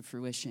coming to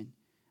fruition.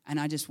 And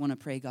I just want to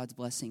pray God's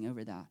blessing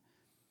over that.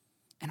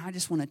 And I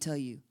just want to tell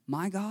you,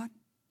 my God,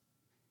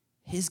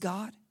 his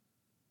God,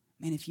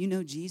 man, if you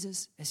know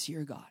Jesus as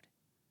your God,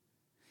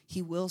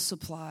 he will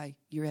supply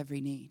your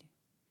every need.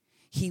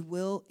 He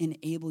will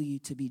enable you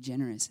to be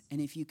generous.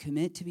 And if you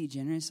commit to be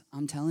generous,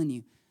 I'm telling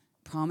you,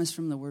 promise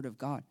from the word of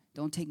God.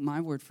 Don't take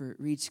my word for it.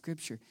 Read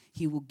scripture.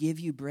 He will give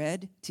you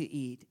bread to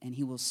eat, and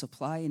he will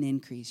supply and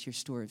increase your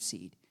store of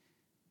seed.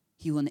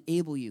 He will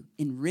enable you,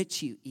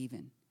 enrich you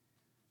even,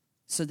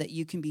 so that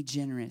you can be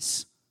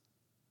generous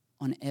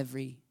on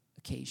every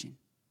occasion.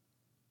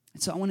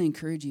 And so I want to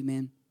encourage you,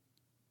 man.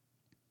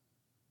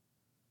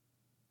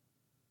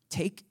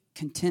 Take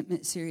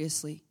contentment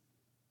seriously.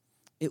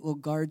 It will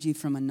guard you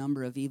from a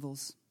number of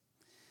evils.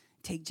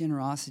 Take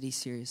generosity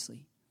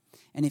seriously.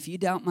 And if you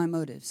doubt my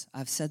motives,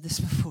 I've said this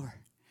before,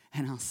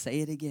 and I'll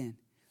say it again.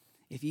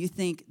 If you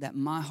think that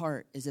my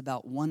heart is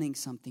about wanting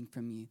something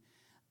from you,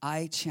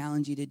 I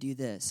challenge you to do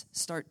this.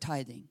 Start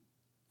tithing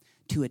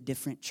to a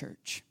different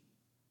church.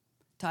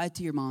 Tithe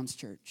to your mom's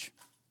church.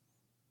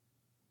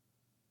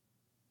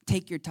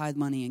 Take your tithe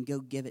money and go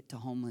give it to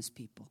homeless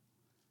people.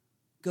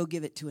 Go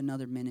give it to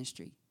another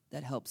ministry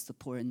that helps the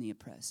poor and the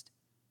oppressed.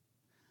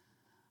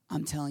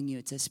 I'm telling you,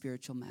 it's a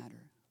spiritual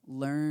matter.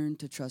 Learn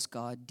to trust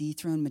God.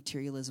 Dethrone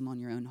materialism on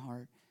your own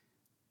heart.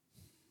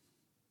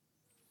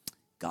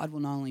 God will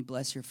not only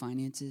bless your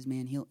finances,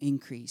 man, he'll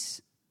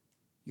increase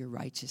your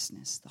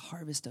righteousness, the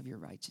harvest of your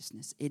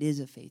righteousness. It is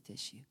a faith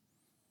issue.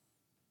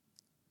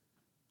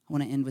 I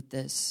want to end with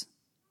this.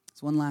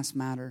 It's one last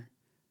matter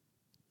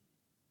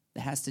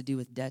that has to do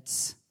with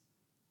debts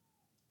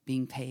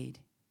being paid.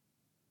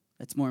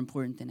 That's more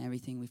important than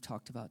everything we've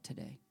talked about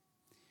today.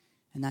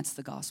 And that's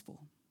the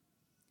gospel.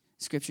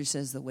 Scripture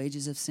says the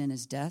wages of sin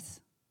is death,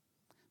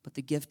 but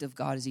the gift of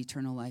God is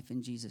eternal life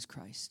in Jesus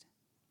Christ.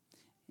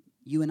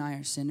 You and I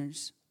are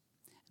sinners.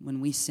 When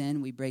we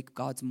sin, we break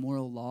God's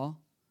moral law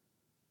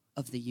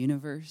of the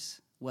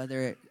universe,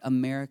 whether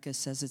America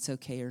says it's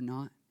okay or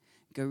not.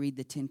 Go read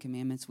the 10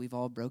 Commandments. We've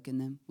all broken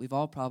them. We've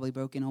all probably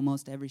broken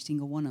almost every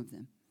single one of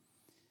them.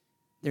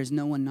 There's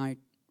no one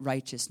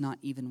righteous, not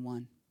even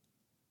one.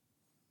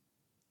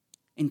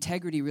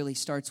 Integrity really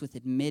starts with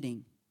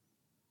admitting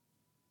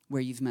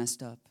where you've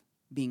messed up,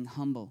 being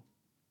humble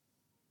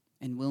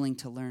and willing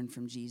to learn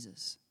from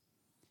Jesus.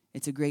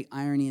 It's a great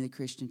irony of the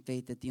Christian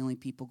faith that the only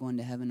people going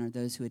to heaven are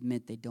those who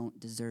admit they don't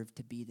deserve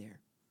to be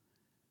there.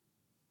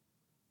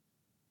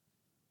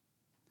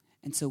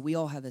 And so we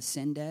all have a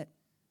sin debt.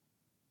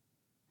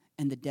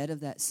 And the debt of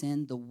that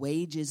sin, the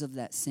wages of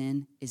that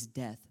sin is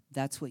death.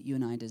 That's what you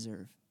and I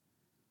deserve.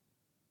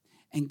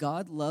 And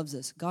God loves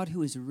us. God,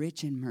 who is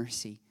rich in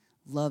mercy,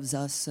 loves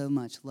us so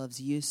much,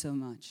 loves you so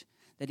much,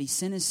 that he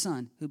sent his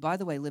son, who, by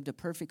the way, lived a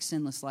perfect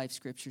sinless life,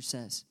 Scripture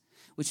says,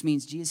 which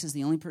means Jesus is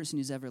the only person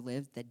who's ever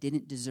lived that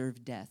didn't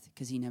deserve death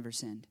because he never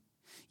sinned.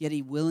 Yet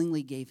he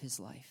willingly gave his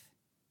life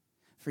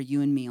for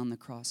you and me on the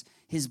cross.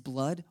 His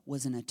blood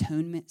was an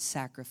atonement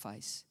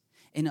sacrifice.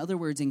 In other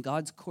words, in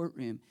God's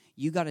courtroom,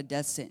 you got a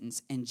death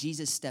sentence, and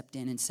Jesus stepped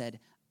in and said,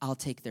 I'll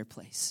take their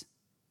place.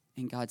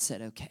 And God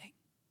said, okay.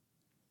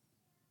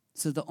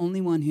 So the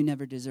only one who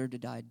never deserved to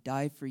die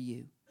died for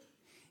you.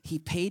 He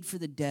paid for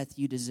the death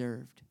you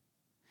deserved.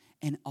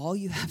 And all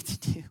you have to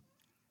do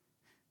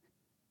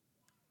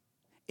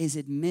is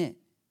admit,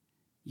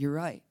 you're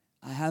right,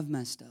 I have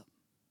messed up.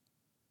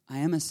 I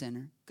am a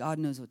sinner. God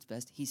knows what's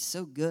best. He's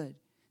so good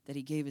that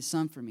he gave his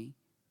son for me.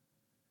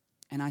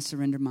 And I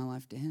surrendered my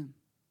life to him.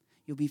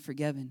 You'll be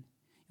forgiven.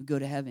 You'll go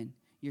to heaven.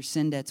 Your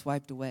sin debt's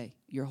wiped away.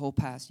 Your whole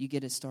past, you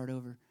get to start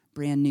over.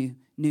 Brand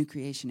new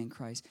creation in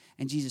Christ.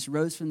 And Jesus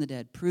rose from the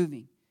dead,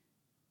 proving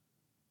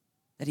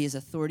that he has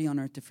authority on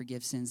earth to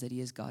forgive sins, that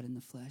he is God in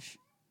the flesh.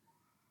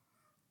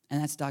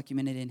 And that's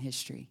documented in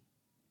history.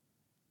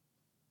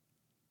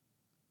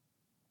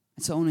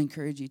 And so I want to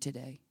encourage you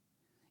today,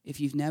 if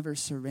you've never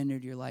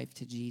surrendered your life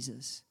to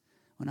Jesus,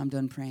 when I'm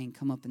done praying,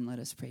 come up and let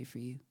us pray for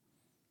you.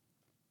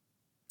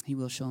 He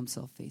will show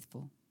himself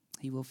faithful.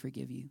 He will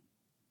forgive you.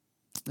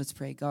 Let's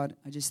pray. God,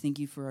 I just thank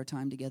you for our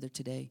time together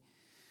today.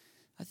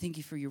 I thank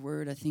you for your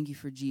word. I thank you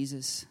for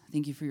Jesus. I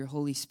thank you for your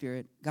Holy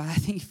Spirit. God, I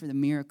thank you for the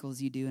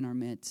miracles you do in our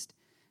midst,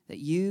 that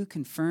you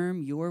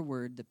confirm your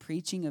word, the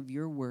preaching of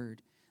your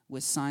word,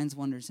 with signs,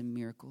 wonders, and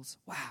miracles.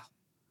 Wow.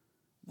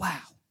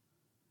 Wow.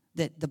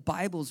 That the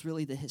Bible is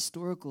really the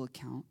historical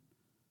account,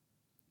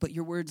 but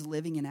your word's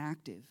living and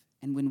active.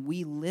 And when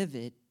we live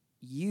it,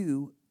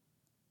 you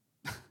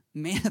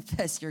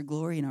manifest your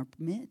glory in our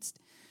midst.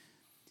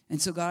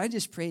 And so, God, I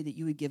just pray that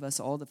you would give us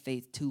all the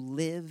faith to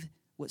live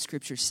what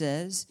Scripture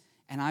says.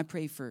 And I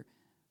pray for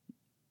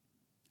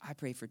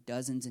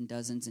dozens and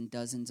dozens and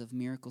dozens of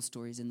miracle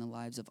stories in the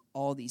lives of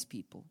all these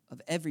people,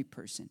 of every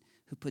person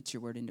who puts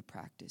your word into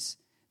practice,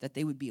 that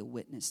they would be a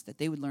witness, that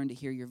they would learn to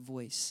hear your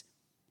voice,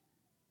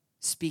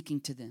 speaking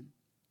to them,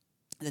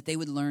 that they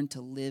would learn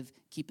to live,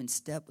 keep in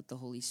step with the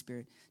Holy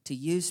Spirit, to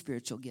use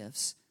spiritual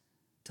gifts,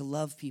 to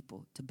love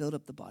people, to build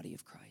up the body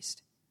of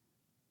Christ.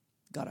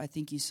 God, I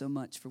thank you so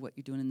much for what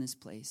you're doing in this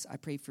place. I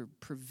pray for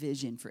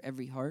provision for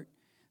every heart,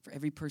 for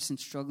every person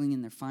struggling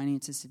in their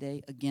finances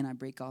today. Again, I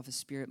break off a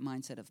spirit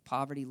mindset of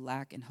poverty,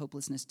 lack, and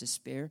hopelessness,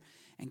 despair.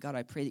 And God,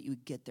 I pray that you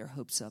would get their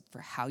hopes up for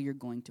how you're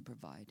going to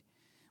provide.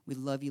 We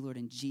love you, Lord.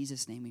 In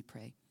Jesus' name we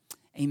pray.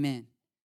 Amen.